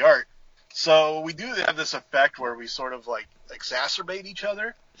match the art. So we do have this effect where we sort of exacerbate each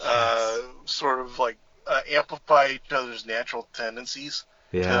other, sort of amplify each other's natural tendencies.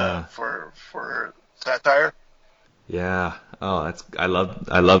 Yeah. For satire. Yeah. Oh, I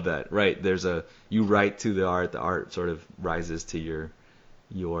love that. Right. You write to the art sort of rises to your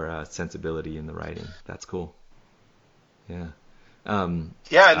sensibility in the writing. That's cool. Yeah. And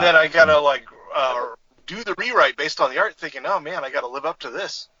then I gotta do the rewrite based on the art, thinking, oh man, I gotta live up to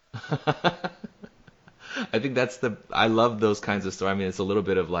this. I think I love those kinds of stories. I mean, it's a little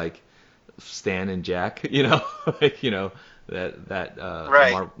bit of Stan and Jack, that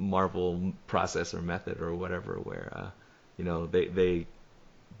right. Marvel process or method or whatever, where they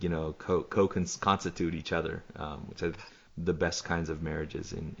co-constitute each other, which are the best kinds of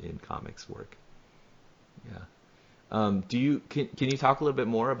marriages in comics work. Yeah. Can you talk a little bit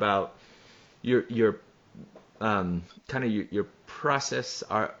more about your kind of your process?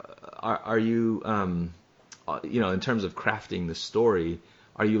 Are you in terms of crafting the story?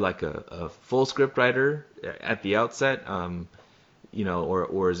 Are you a full script writer at the outset, or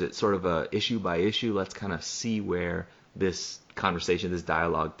is it sort of a issue by issue? Let's kind of see where this conversation, this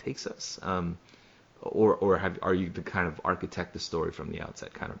dialogue takes us? Or are you the kind of architect the story from the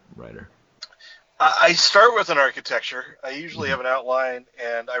outset kind of writer? I start with an architecture. I usually have an outline,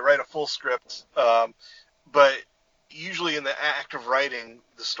 and I write a full script. But usually in the act of writing,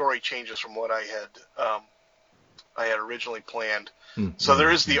 the story changes from what I had originally planned. So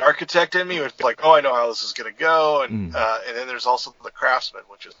there is the architect in me, which is like, oh, I know how this is going to go, and then there's also the craftsman,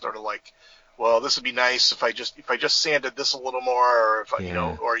 which is sort of like, well, this would be nice if I just sanded this a little more, or if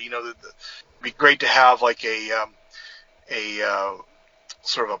it'd be great to have like a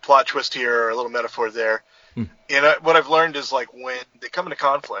sort of a plot twist here or a little metaphor there. And what I've learned is, like, when they come into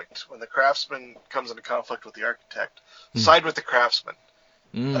conflict, when the craftsman comes into conflict with the architect, side with the craftsman.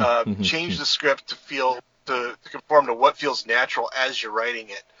 Change the script to conform to what feels natural as you're writing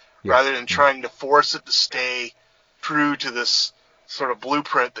it, rather than trying to force it to stay true to this sort of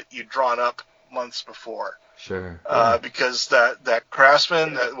blueprint that you'd drawn up months before. Sure. Because that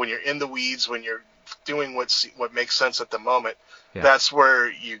craftsman, that when you're in the weeds, when you're doing what makes sense at the moment, that's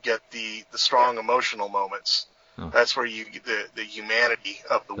where you get the strong emotional moments. That's where you get the humanity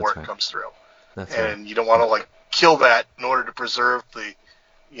of the work comes through. You don't want to like kill that in order to preserve the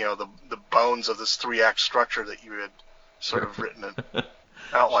bones of this 3-act structure that you had sort of written and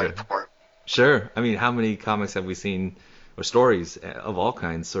outlined for it. Sure. I mean, how many comics have we seen, or stories of all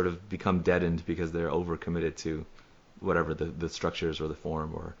kinds, sort of become deadened because they're overcommitted to whatever the structures or the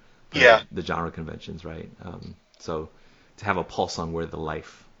form or the genre conventions, right? So to have a pulse on where the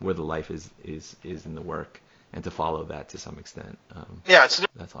life is in the work, and to follow that to some extent. That's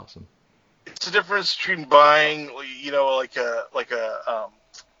awesome. It's the difference between buying, like a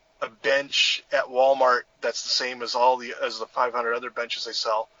bench at Walmart that's the same as as the 500 other benches they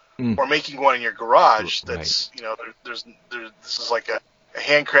sell, or making one in your garage that's this is like a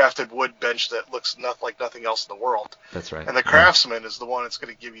handcrafted wood bench that looks like nothing else in the world. That's right. And the craftsman is the one that's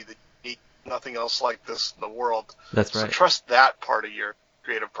going to give you the unique, nothing else like this in the world. That's right. So trust that part of your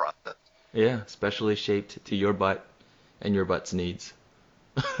creative process. Yeah, specially shaped to your butt and your butt's needs.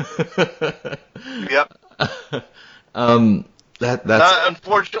 Yep. That's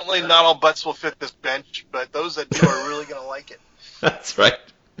unfortunately, not all butts will fit this bench, but those that do are really going to like it. That's right.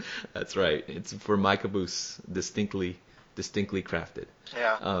 That's right. It's for my caboose, distinctly crafted.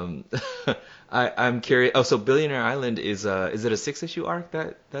 Yeah. I'm curious. Oh, so Billionaire Island is it a 6-issue arc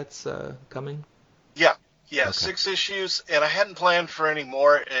that's coming? Yeah. Yeah, okay. 6 issues, and I hadn't planned for any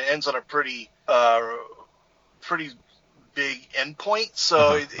more. It ends on a pretty big endpoint,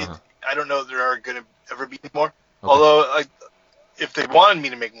 so I don't know if there are going to ever be more. Okay. Although, if they wanted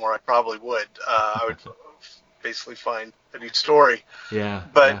me to make more, I probably would. I would basically find a new story. Yeah.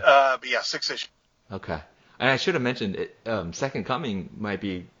 But 6 issues. Okay. And I should have mentioned it. Second Coming might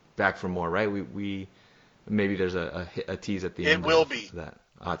be back for more, right? We maybe there's a tease at the end. It will be. That.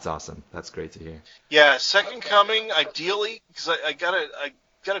 Oh, that's awesome. That's great to hear. Yeah, Second Coming, ideally, because I gotta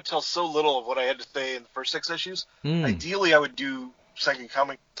tell so little of what I had to say in the first 6 issues. Ideally, I would do Second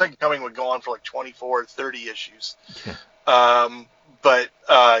Coming. Second Coming would go on for like 24, 30 issues. Yeah. But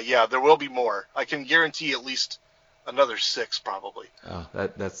there will be more. I can guarantee at least another 6 probably. Oh,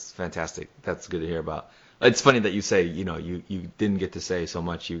 that's fantastic. That's good to hear about. It's funny that you say, you didn't get to say so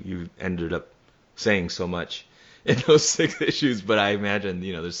much. You ended up saying so much in those 6 issues, but I imagine,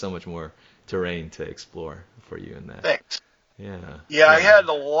 there's so much more terrain to explore for you in that. Thanks. Yeah. I had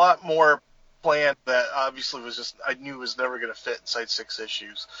a lot more planned that obviously I knew was never going to fit inside 6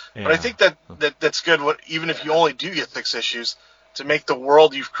 issues. Yeah. But I think that's good. Even if you only do get 6 issues, to make the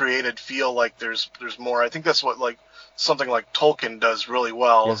world you've created feel like there's more. I think that's what like something like Tolkien does really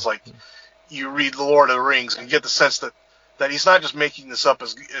well. Yeah. It's like you read The Lord of the Rings and you get the sense that he's not just making this up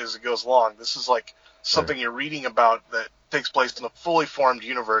as it goes along. This is like something you're reading about that takes place in a fully formed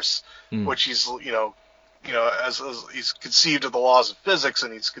universe, which he's as he's conceived of the laws of physics,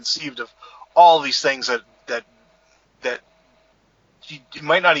 and he's conceived of all these things that you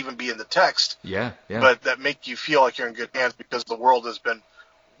might not even be in the text. Yeah. But that make you feel like you're in good hands because the world has been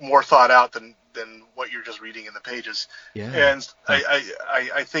more thought out than what you're just reading in the pages. Yeah. And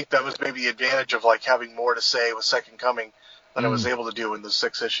I think that was maybe the advantage of like having more to say with Second Coming than I was able to do in the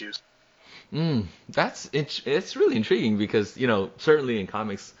 6 issues. It's really intriguing because certainly in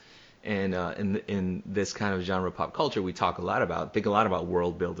comics and in this kind of genre pop culture we think a lot about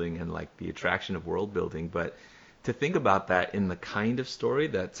world building and like the attraction of world building, but to think about that in the kind of story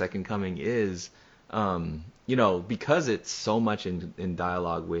that Second Coming is, because it's so much in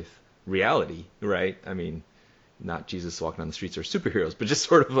dialogue with reality, right? I mean, not Jesus walking on the streets or superheroes, but just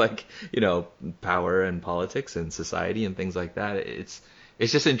sort of like power and politics and society and things like that. It's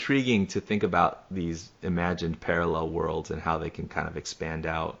it's just intriguing to think about these imagined parallel worlds and how they can kind of expand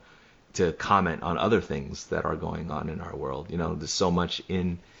out to comment on other things that are going on in our world. There's so much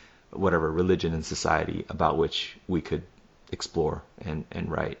in whatever religion and society about which we could explore and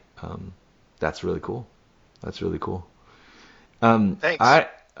write. That's really cool. That's really cool. Thanks.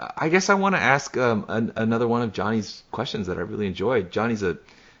 I guess I want to ask another one of Johnny's questions that I really enjoyed. Johnny's a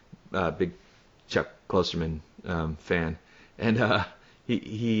big Chuck Klosterman fan, and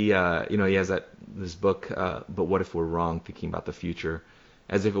he has this book, But What If We're Wrong? Thinking about the future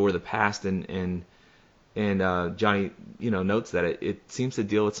as if it were the past, and Johnny notes that it seems to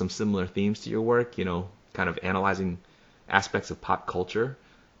deal with some similar themes to your work. Kind of analyzing aspects of pop culture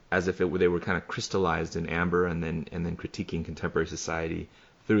as if they were kind of crystallized in amber, and then critiquing contemporary society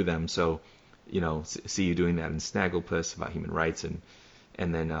through them. So, see you doing that in Snagglepuss about human rights, and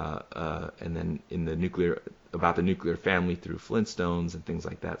then in the nuclear family through Flintstones and things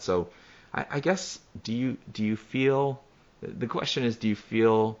like that. So, I guess do you feel, the question is, do you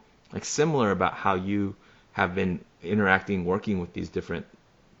feel like similar about how you have been interacting, working with these different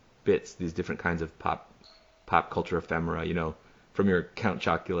bits, these different kinds of pop culture ephemera, from your Count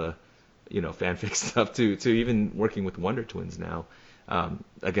Chocula, fanfic stuff to even working with Wonder Twins now.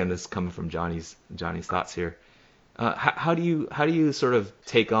 Again, this is coming from Johnny's thoughts here. How do you sort of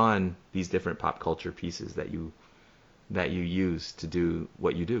take on these different pop culture pieces that you use to do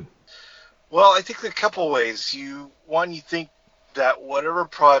what you do? Well, I think a couple ways. You think that whatever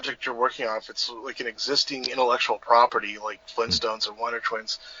project you're working on, if it's like an existing intellectual property like Flintstones or Wonder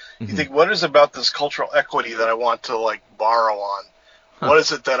Twins, you think, what is about this cultural equity that I want to like borrow on? What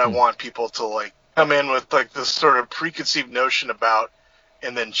is it that I want people to like come in with like this sort of preconceived notion about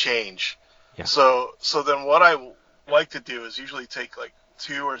and then change? Yeah. So then what I like to do is usually take like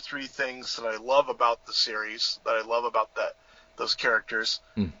 2 or 3 things that I love about the series, that I love about those characters,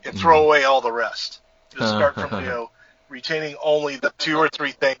 and throw away all the rest. Just start from retaining only the 2 or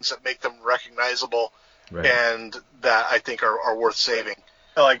 3 things that make them recognizable, right, and that I think are worth saving.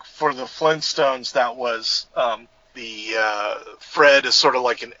 Like for the Flintstones, that was the Fred is sort of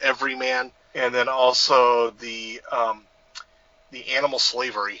like an everyman, and then also the animal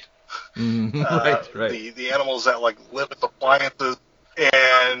slavery. Right. The animals that like live with appliances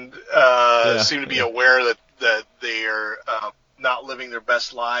and seem to be aware that they are not living their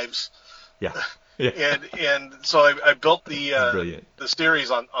best lives. Yeah. And so I built the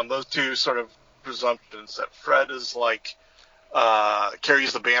series on those 2 sort of presumptions, that Fred is like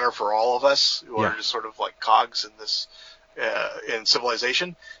carries the banner for all of us who are just sort of like cogs in this in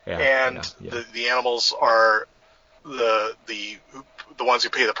civilization, and the animals are the ones who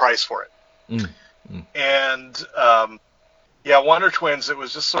pay the price for it. And Wonder Twins, it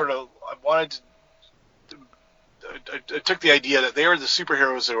was just sort of, I took the idea that they are the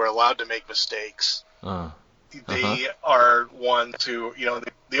superheroes who are allowed to make mistakes. They are ones who,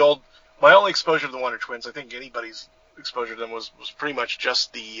 my only exposure to the Wonder Twins, I think anybody's exposure to them was pretty much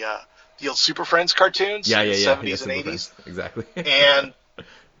just the old Super Friends cartoons in the 70s and 80s. Friends. Exactly. And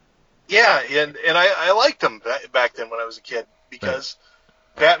I liked them back then when I was a kid, because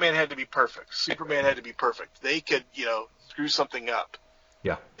Batman had to be perfect. Superman had to be perfect. They could, screw something up.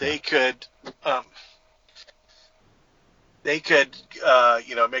 Yeah. They could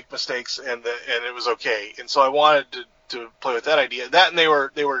make mistakes, and it was okay. And so I wanted to play with that idea. That, and they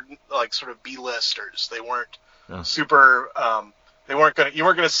were like sort of B-listers. They weren't super. You weren't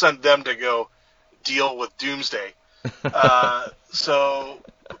gonna send them to go deal with Doomsday. So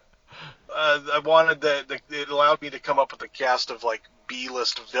I wanted it allowed me to come up with a cast of like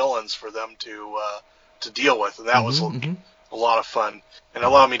B-list villains for them to deal with, and that was a lot of fun, and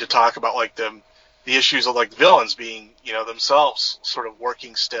allowed me to talk about like the issues of like villains being themselves sort of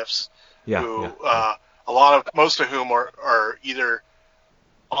working stiffs most of whom are either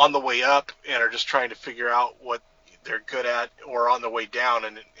on the way up and are just trying to figure out what they're good at, or on the way down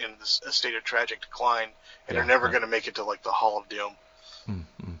and in a state of tragic decline, and they're never going to make it to like the Hall of Doom.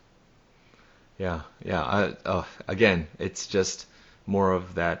 Again, it's just more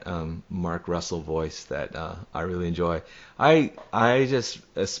of that Mark Russell voice that I really enjoy. I just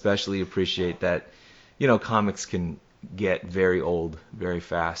especially appreciate that comics can get very old very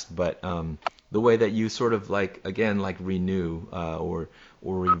fast, but the way that you sort of renew or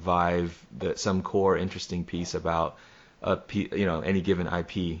revive some core interesting piece about any given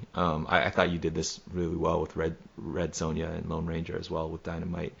IP. I thought you did this really well with Red Sonja and Lone Ranger as well with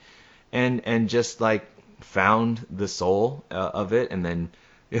Dynamite, and just like found the soul of it, and then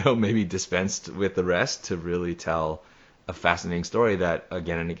maybe dispensed with the rest to really tell a fascinating story that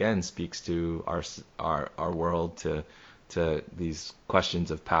again and again speaks to our world, to to these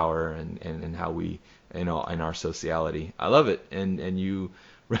questions of power and how we, in our sociality. I love it. And you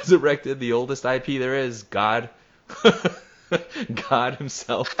resurrected the oldest IP there is, God. God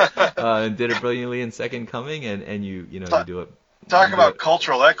himself, and did it brilliantly in Second Coming, and you do it. Talk about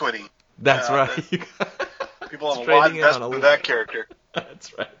cultural equity. That's right. People have a lot invested in that character.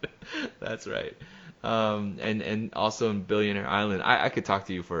 That's right. And also in Billionaire Island, I could talk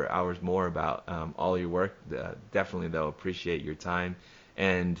to you for hours more about all your work. Definitely, though, appreciate your time,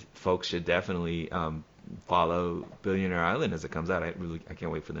 and folks should definitely follow Billionaire Island as it comes out. I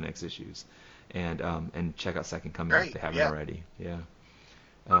can't wait for the next issues. And check out Second Coming if they haven't already. Yeah.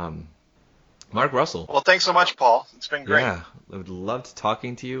 Mark Russell. Well, thanks so much, Paul. It's been great. Yeah, I would love to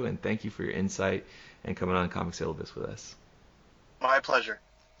talking to you, and thank you for your insight and coming on Comic Syllabus with us. My pleasure.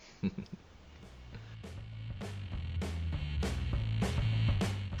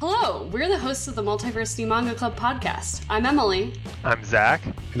 Hello, we're the hosts of the Multiversity Manga Club podcast. I'm Emily. I'm Zach.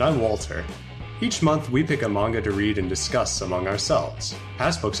 And I'm Walter. Each month, we pick a manga to read and discuss among ourselves.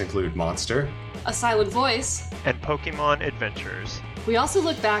 Past books include Monster, A Silent Voice, and Pokemon Adventures. We also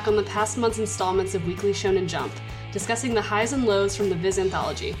look back on the past month's installments of Weekly Shonen Jump, discussing the highs and lows from the Viz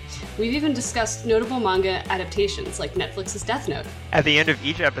Anthology. We've even discussed notable manga adaptations like Netflix's Death Note. At the end of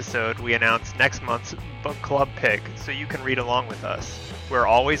each episode, we announce next month's book club pick so you can read along with us. We're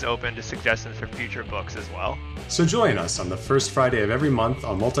always open to suggestions for future books as well. So join us on the first Friday of every month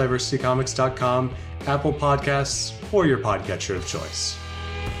on multiversitycomics.com, Apple Podcasts, or your podcatcher of choice.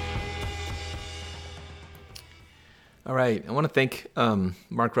 All right. I want to thank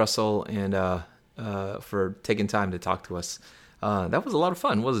Mark Russell and for taking time to talk to us. That was a lot of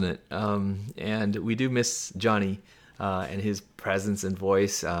fun, wasn't it? And we do miss Johnny and his presence and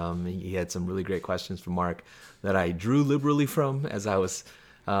voice. He had some really great questions from Mark that I drew liberally from as I was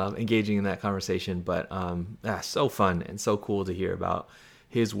engaging in that conversation. But so fun and so cool to hear about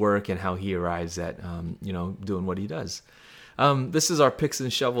his work and how he arrives at doing what he does. This is our Picks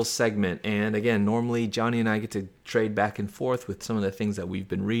and Shovels segment, and again, normally Johnny and I get to trade back and forth with some of the things that we've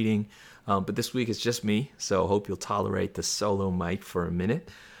been reading, but this week it's just me, so hope you'll tolerate the solo mic for a minute.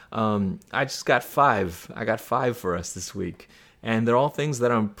 I just got 5. I got 5 for us this week, and they're all things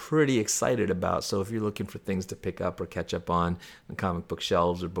that I'm pretty excited about, so if you're looking for things to pick up or catch up on comic book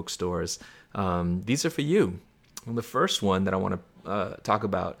shelves or bookstores, these are for you. And the first one that I want to talk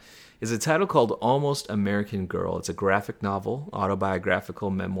about is a title called Almost American Girl. It's a graphic novel,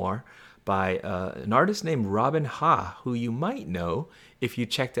 autobiographical memoir by an artist named Robin Ha, who you might know if you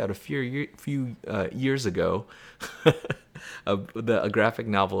checked out a few years ago a graphic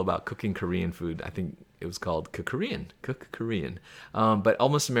novel about cooking Korean food. I think it was called Cook Korean. But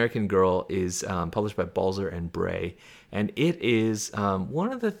Almost American Girl is published by Balzer and Bray, and it is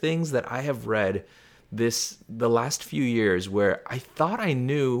one of the things that I have read the last few years where I thought I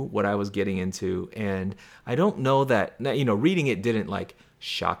knew what I was getting into, and I don't know that, reading it didn't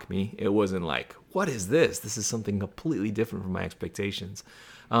shock me. It wasn't like, what is this? This is something completely different from my expectations.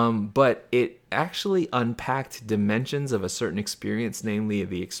 But it actually unpacked dimensions of a certain experience, namely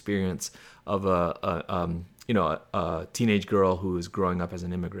the experience of a teenage girl who is growing up as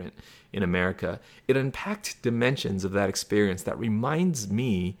an immigrant in America. It unpacked dimensions of that experience that reminds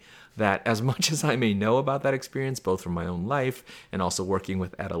me that as much as I may know about that experience, both from my own life and also working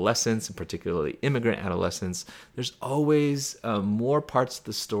with adolescents, and particularly immigrant adolescents, there's always more parts of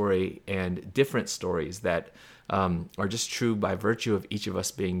the story and different stories that are just true by virtue of each of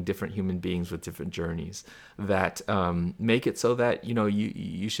us being different human beings with different journeys that make it so that,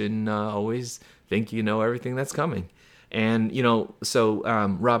 you shouldn't always think you know everything that's coming. And,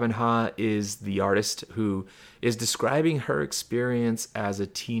 Robin Ha is the artist who is describing her experience as a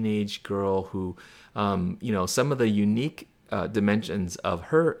teenage girl who, some of the unique dimensions of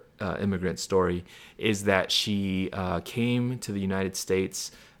her immigrant story is that she came to the United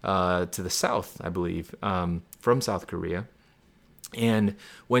States, to the South, I believe, from South Korea. And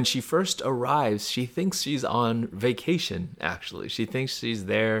when she first arrives, she thinks she's on vacation, actually. She thinks she's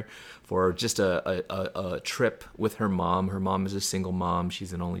there for just a trip with her mom. Her mom is a single mom.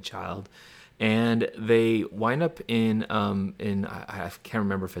 She's an only child. And they wind up in I can't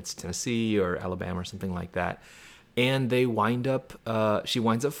remember if it's Tennessee or Alabama or something like that. And they she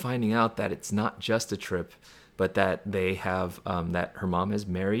winds up finding out that it's not just a trip, but that they have, that her mom has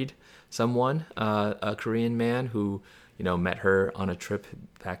married someone, a Korean man who, met her on a trip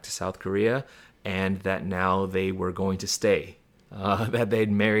back to South Korea, and that now they were going to stay, that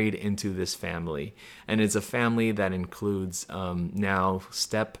they'd married into this family. And it's a family that includes now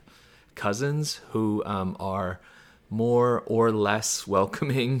step cousins who are more or less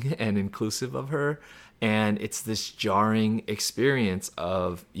welcoming and inclusive of her. And it's this jarring experience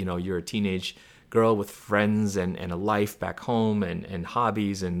of, you're a teenage girl with friends and a life back home and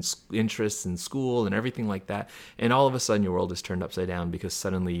hobbies and interests in school and everything like that. And all of a sudden your world is turned upside down because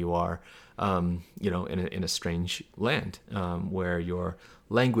suddenly you are, in a strange land where your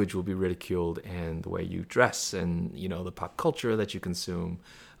language will be ridiculed and the way you dress and, the pop culture that you consume.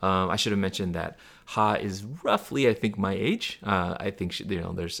 I should have mentioned that Ha is roughly, I think, my age. I think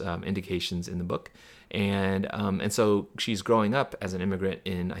there's indications in the book, and so she's growing up as an immigrant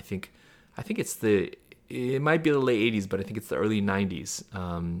in I think it might be the late 80s, but I think it's the early 90s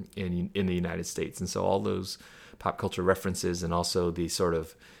in the United States, and so all those pop culture references and also the sort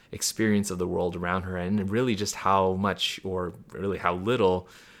of experience of the world around her, and really just how much or really how little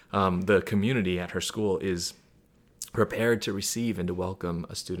the community at her school is prepared to receive and to welcome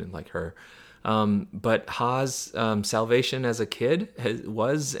a student like her. But Ha's salvation as a kid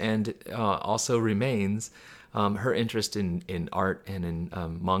was and also remains her interest in art and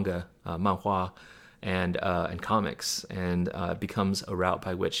in manga, manhwa, and comics, and becomes a route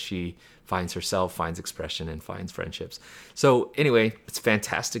by which she finds herself, finds expression, and finds friendships. So anyway, it's a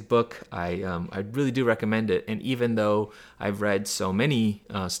fantastic book. I really do recommend it. And even though I've read so many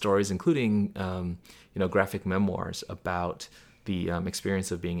stories, including graphic memoirs about the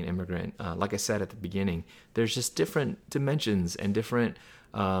experience of being an immigrant, like I said at the beginning, there's just different dimensions and different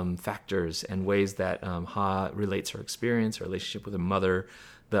factors and ways that Ha relates her experience, her relationship with her mother,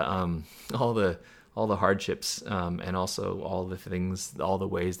 all the hardships, and also all the things, all the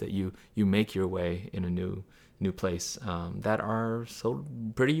ways that you make your way in a new place that are so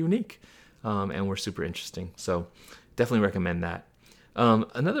pretty unique and were super interesting. So definitely recommend that.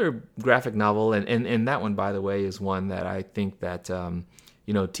 Another graphic novel, and that one, by the way, is one that I think that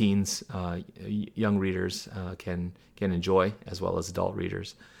teens, young readers can enjoy, as well as adult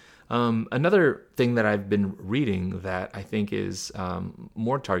readers. Another thing that I've been reading that I think is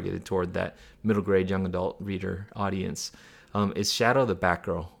more targeted toward that middle grade young adult reader audience is Shadow the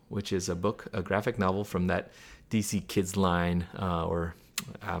Batgirl, which is a graphic novel from that DC Kids line, or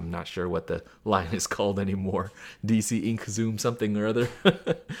I'm not sure what the line is called anymore, DC Ink Zoom something or other.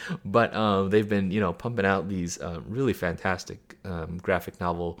 But they've been, pumping out these really fantastic graphic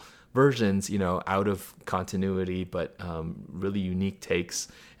novel versions, out of continuity, but really unique takes,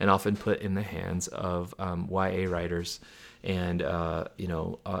 and often put in the hands of YA writers and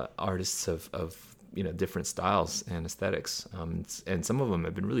artists of different styles and aesthetics, and some of them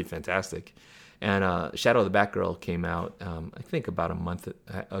have been really fantastic. And Shadow the Batgirl came out, I think, about a month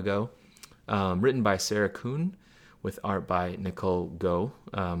ago, written by Sarah Kuhn, with art by Nicole Goux.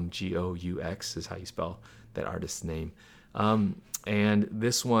 Goux is how you spell that artist's name. And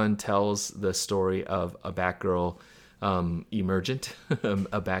this one tells the story of a Batgirl emergent,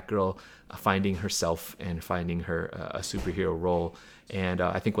 a Batgirl finding herself and finding her a superhero role. And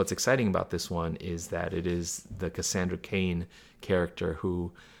I think what's exciting about this one is that it is the Cassandra Cain character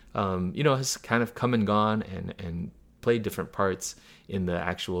who, has kind of come and gone and played different parts in the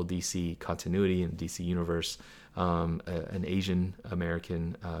actual DC continuity and DC universe. An Asian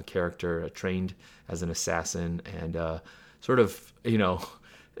American character trained as an assassin and sort of,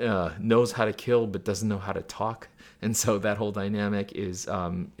 knows how to kill but doesn't know how to talk. And so that whole dynamic is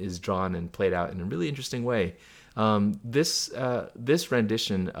drawn and played out in a really interesting way. This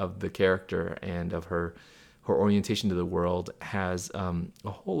rendition of the character and of her orientation to the world has a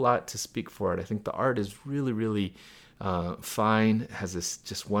whole lot to speak for it. I think the art is really, really fine, has this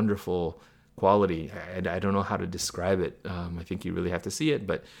just wonderful quality. I don't know how to describe it. I think you really have to see it,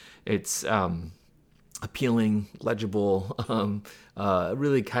 but it's appealing, legible,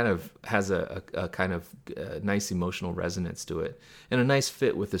 really kind of has a kind of nice emotional resonance to it, and a nice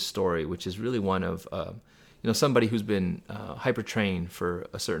fit with the story, which is really one of somebody who's been hyper trained for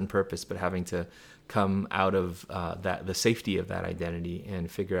a certain purpose, but having to come out of the safety of that identity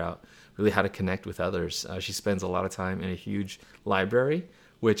and figure out really how to connect with others. She spends a lot of time in a huge library,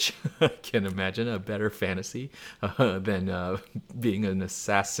 which I can imagine a better fantasy than being an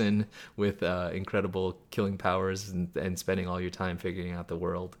assassin with incredible killing powers and spending all your time figuring out the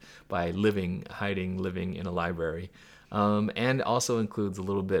world by living in a library. And also includes a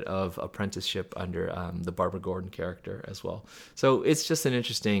little bit of apprenticeship under the Barbara Gordon character as well. So it's just an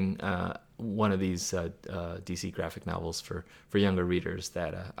interesting one of these DC graphic novels for younger readers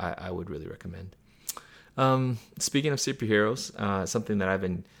that I would really recommend. Speaking of superheroes, something that I've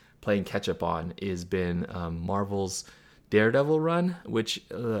been playing catch up on has been Marvel's Daredevil run, which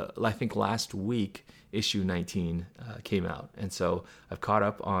I think last week issue 19 came out, and so I've caught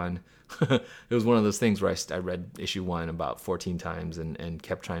up on. It was one of those things where I read issue 1 about 14 times and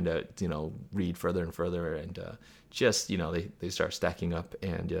kept trying to read further and further, and just they start stacking up,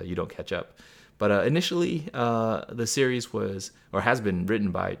 and you don't catch up. But initially, the series was or has been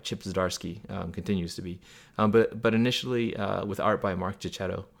written by Chip Zdarsky, continues to be, but initially with art by Mark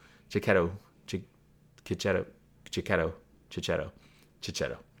Cicchetto.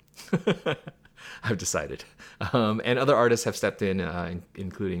 I've decided, and other artists have stepped in,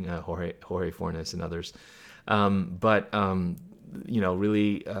 including Jorge Fornes and others.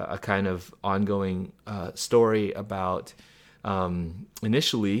 Really a kind of ongoing story about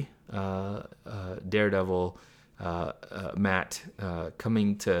initially Daredevil, Matt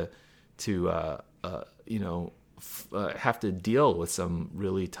coming to have to deal with some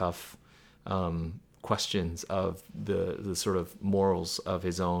really tough questions of the sort of morals of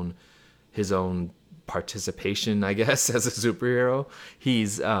his own participation, I guess, as a superhero. He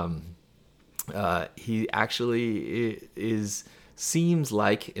actually seems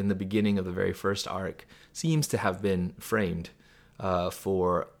like in the beginning of the very first arc seems to have been framed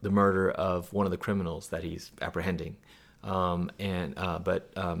for the murder of one of the criminals that he's apprehending.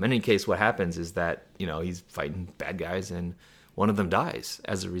 But in any case, what happens is that he's fighting bad guys and one of them dies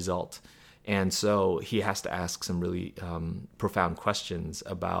as a result. And so he has to ask some really profound questions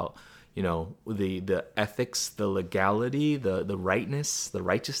about, the ethics, the legality, the rightness, the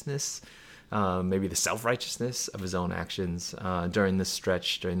righteousness, maybe the self-righteousness of his own actions during this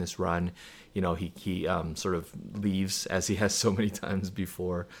stretch, during this run. He sort of leaves, as he has so many times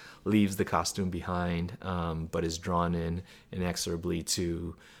before, leaves the costume behind, but is drawn in inexorably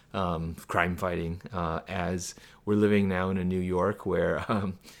to crime fighting, as we're living now in a New York where,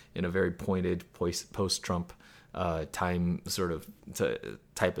 in a very pointed post-Trump time sort of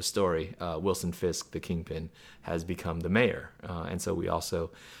type of story, Wilson Fisk, the Kingpin, has become the mayor, and so we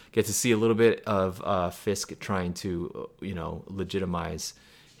also get to see a little bit of Fisk trying to legitimize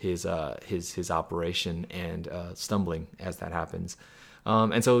his operation and stumbling as that happens.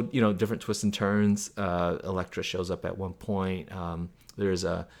 And so different twists and turns. Elektra shows up at one point. There's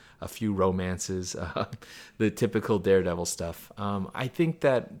a few romances, the typical Daredevil stuff. I think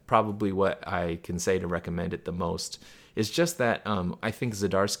that probably what I can say to recommend it the most is just that I think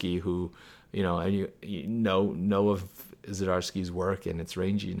Zdarsky, who know of Zdarsky's work and its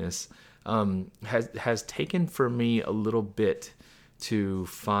ranginess, has taken for me a little bit to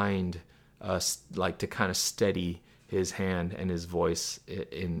find to kind of steady his hand and his voice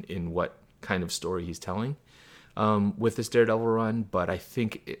in what kind of story he's telling with this Daredevil run. But I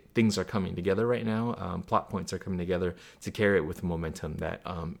think things are coming together right now. Plot points are coming together to carry it with momentum that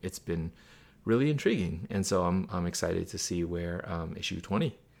it's been really intriguing. And so I'm excited to see where issue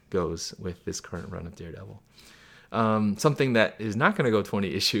 20 goes with this current run of Daredevil. Something that is not going to go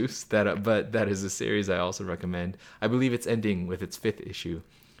 20 issues, but that is a series I also recommend. I believe it's ending with its 5th issue.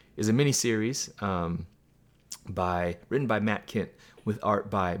 Is a miniseries written by Matt Kindt with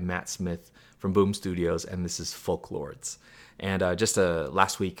art by Matt Smith from Boom Studios, and this is Folklords. And just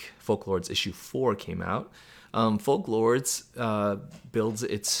last week, Folklords issue 4 came out. Folklords builds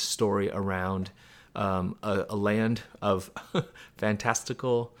its story around a land of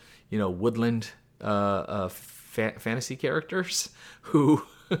fantastical, woodland fantasy characters who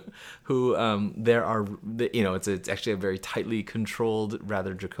there are, it's actually a very tightly controlled,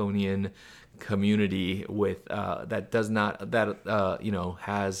 rather draconian community with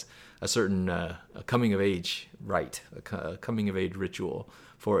has a certain coming of age rite, a coming of age ritual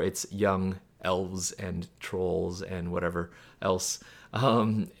for its young elves and trolls and whatever else.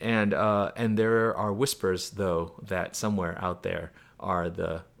 And there are whispers, though, that somewhere out there are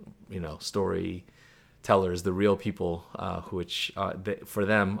the story tellers, the real people, which for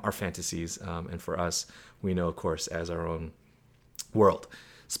them are fantasies, and for us, we know, of course, as our own world.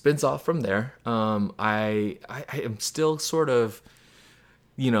 Spins off from there. I am still sort of,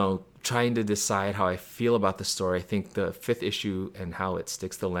 trying to decide how I feel about the story. I think the 5th issue and how it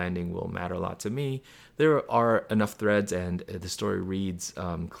sticks the landing will matter a lot to me. There are enough threads, and the story reads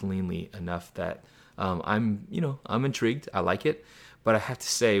cleanly enough that I'm intrigued. I like it. But I have to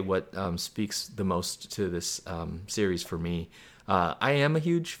say what speaks the most to this series for me, I am a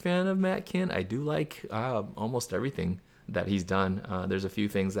huge fan of Matt Kindt. I do like almost everything that he's done. There's a few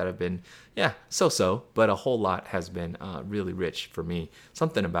things that have been, so-so, but a whole lot has been really rich for me.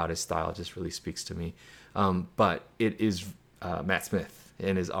 Something about his style just really speaks to me. But it is Matt Smith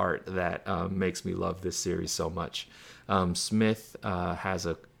and his art that makes me love this series so much. Smith has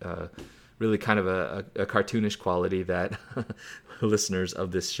a really kind of a cartoonish quality that listeners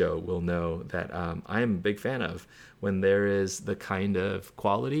of this show will know that I am a big fan of, when there is the kind of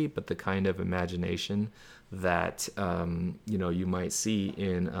quality, but the kind of imagination that you might see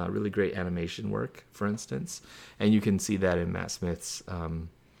in really great animation work, for instance. And you can see that in Matt Smith's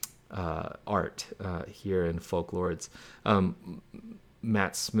art here in Folklords.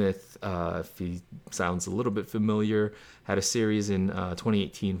 Matt Smith, if he sounds a little bit familiar, had a series in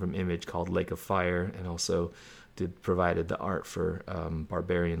 2018 from Image called Lake of Fire, and also provided the art for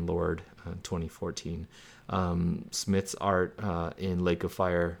Barbarian Lord 2014. Smith's art in Lake of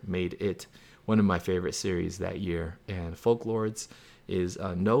Fire made it one of my favorite series that year, and Folklords is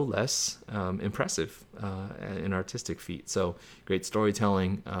no less impressive, an artistic feat. So great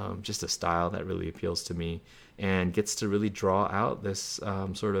storytelling, just a style that really appeals to me, and gets to really draw out this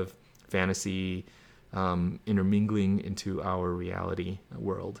sort of fantasy intermingling into our reality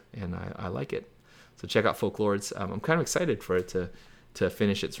world, and I like it. So check out Folklords. I'm kind of excited for it to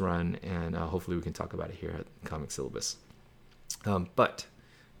finish its run, and hopefully we can talk about it here at Comic Syllabus. But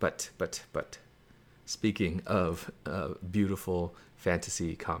speaking of beautiful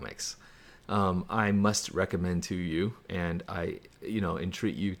fantasy comics, I must recommend to you, and I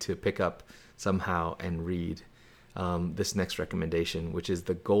entreat you to pick up somehow and read this next recommendation, which is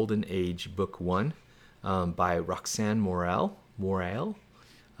the Golden Age Book 1 by Roxane Morel,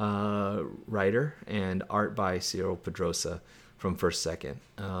 writer, and art by Cyril Pedrosa from First Second.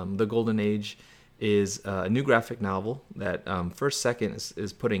 The Golden Age is a new graphic novel that First Second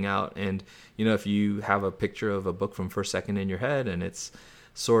is putting out. And, if you have a picture of a book from First Second in your head and it's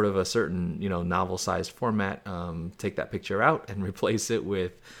sort of a certain, novel-sized format, take that picture out and replace it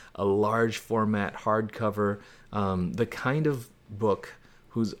with a large format hardcover, the kind of book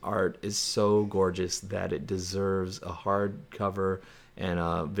whose art is so gorgeous that it deserves a hardcover and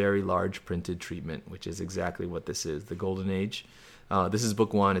a very large printed treatment, which is exactly what this is, The Golden Age. This is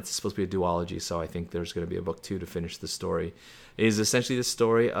book 1. It's supposed to be a duology, so I think there's going to be a book 2 to finish the story. It is essentially the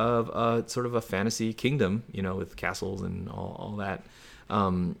story of sort of a fantasy kingdom, with castles and all that.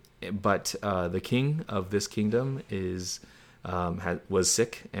 But the king of this kingdom was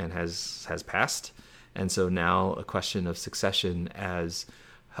sick and has passed, and so now a question of succession as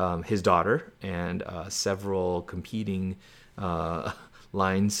his daughter and several competing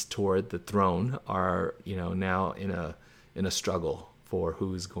lines toward the throne are now in a struggle for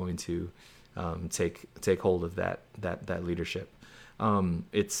who's going to take hold of that leadership.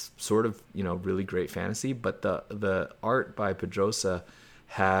 It's sort of really great fantasy, but the art by Pedrosa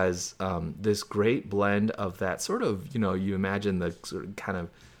has this great blend of that sort of you imagine the sort of kind of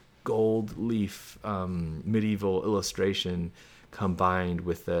gold leaf medieval illustration combined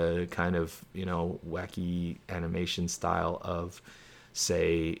with the kind of wacky animation style of,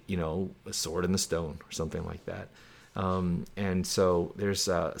 say, A Sword in the Stone or something like that. And so there's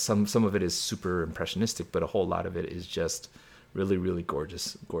some of it is super impressionistic, but a whole lot of it is just really, really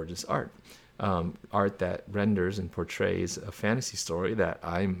gorgeous art. Art that renders and portrays a fantasy story that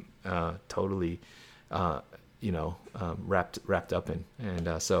I'm totally wrapped up in.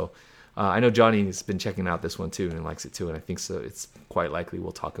 And so I know Johnny's been checking out this one too and likes it too, and I think so it's quite likely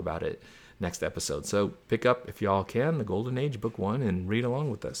we'll talk about it next episode. So pick up, if y'all can, The Golden Age Book 1 and read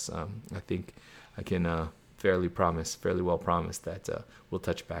along with us. I think I can fairly well promise that we'll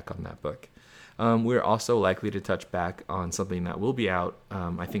touch back on that book. We're also likely to touch back on something that will be out,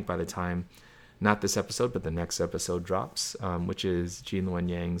 I think, by the time, not this episode, but the next episode drops, which is Gene Luen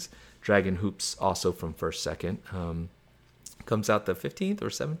Yang's Dragon Hoops, also from First Second. Comes out the 15th or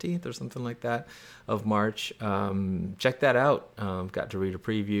 17th or something like that of March. Check that out. Got to read a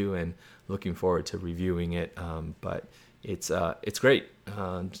preview and looking forward to reviewing it. But it's great.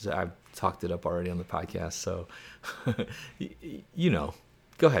 I've talked it up already on the podcast, so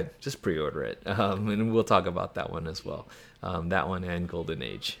go ahead, just pre-order it, and we'll talk about that one as well. That one and Golden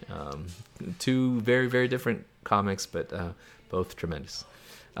Age, two very, very different comics, but both tremendous.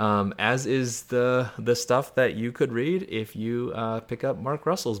 As is the stuff that you could read if you pick up Mark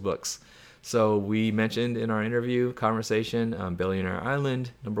Russell's books. So we mentioned in our interview conversation, Billionaire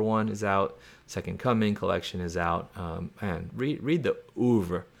Island #1 is out, Second Coming collection is out. Man, read the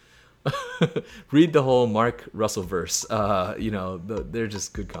oeuvre. Read the whole Mark Russell verse. They're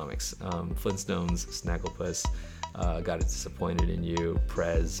just good comics. Flintstones, Snagglepuss, Got It Disappointed in You,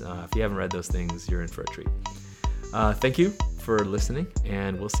 Prez. If you haven't read those things, you're in for a treat. Thank you for listening,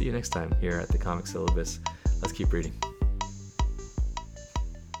 and we'll see you next time here at the Comic Syllabus. Let's keep reading.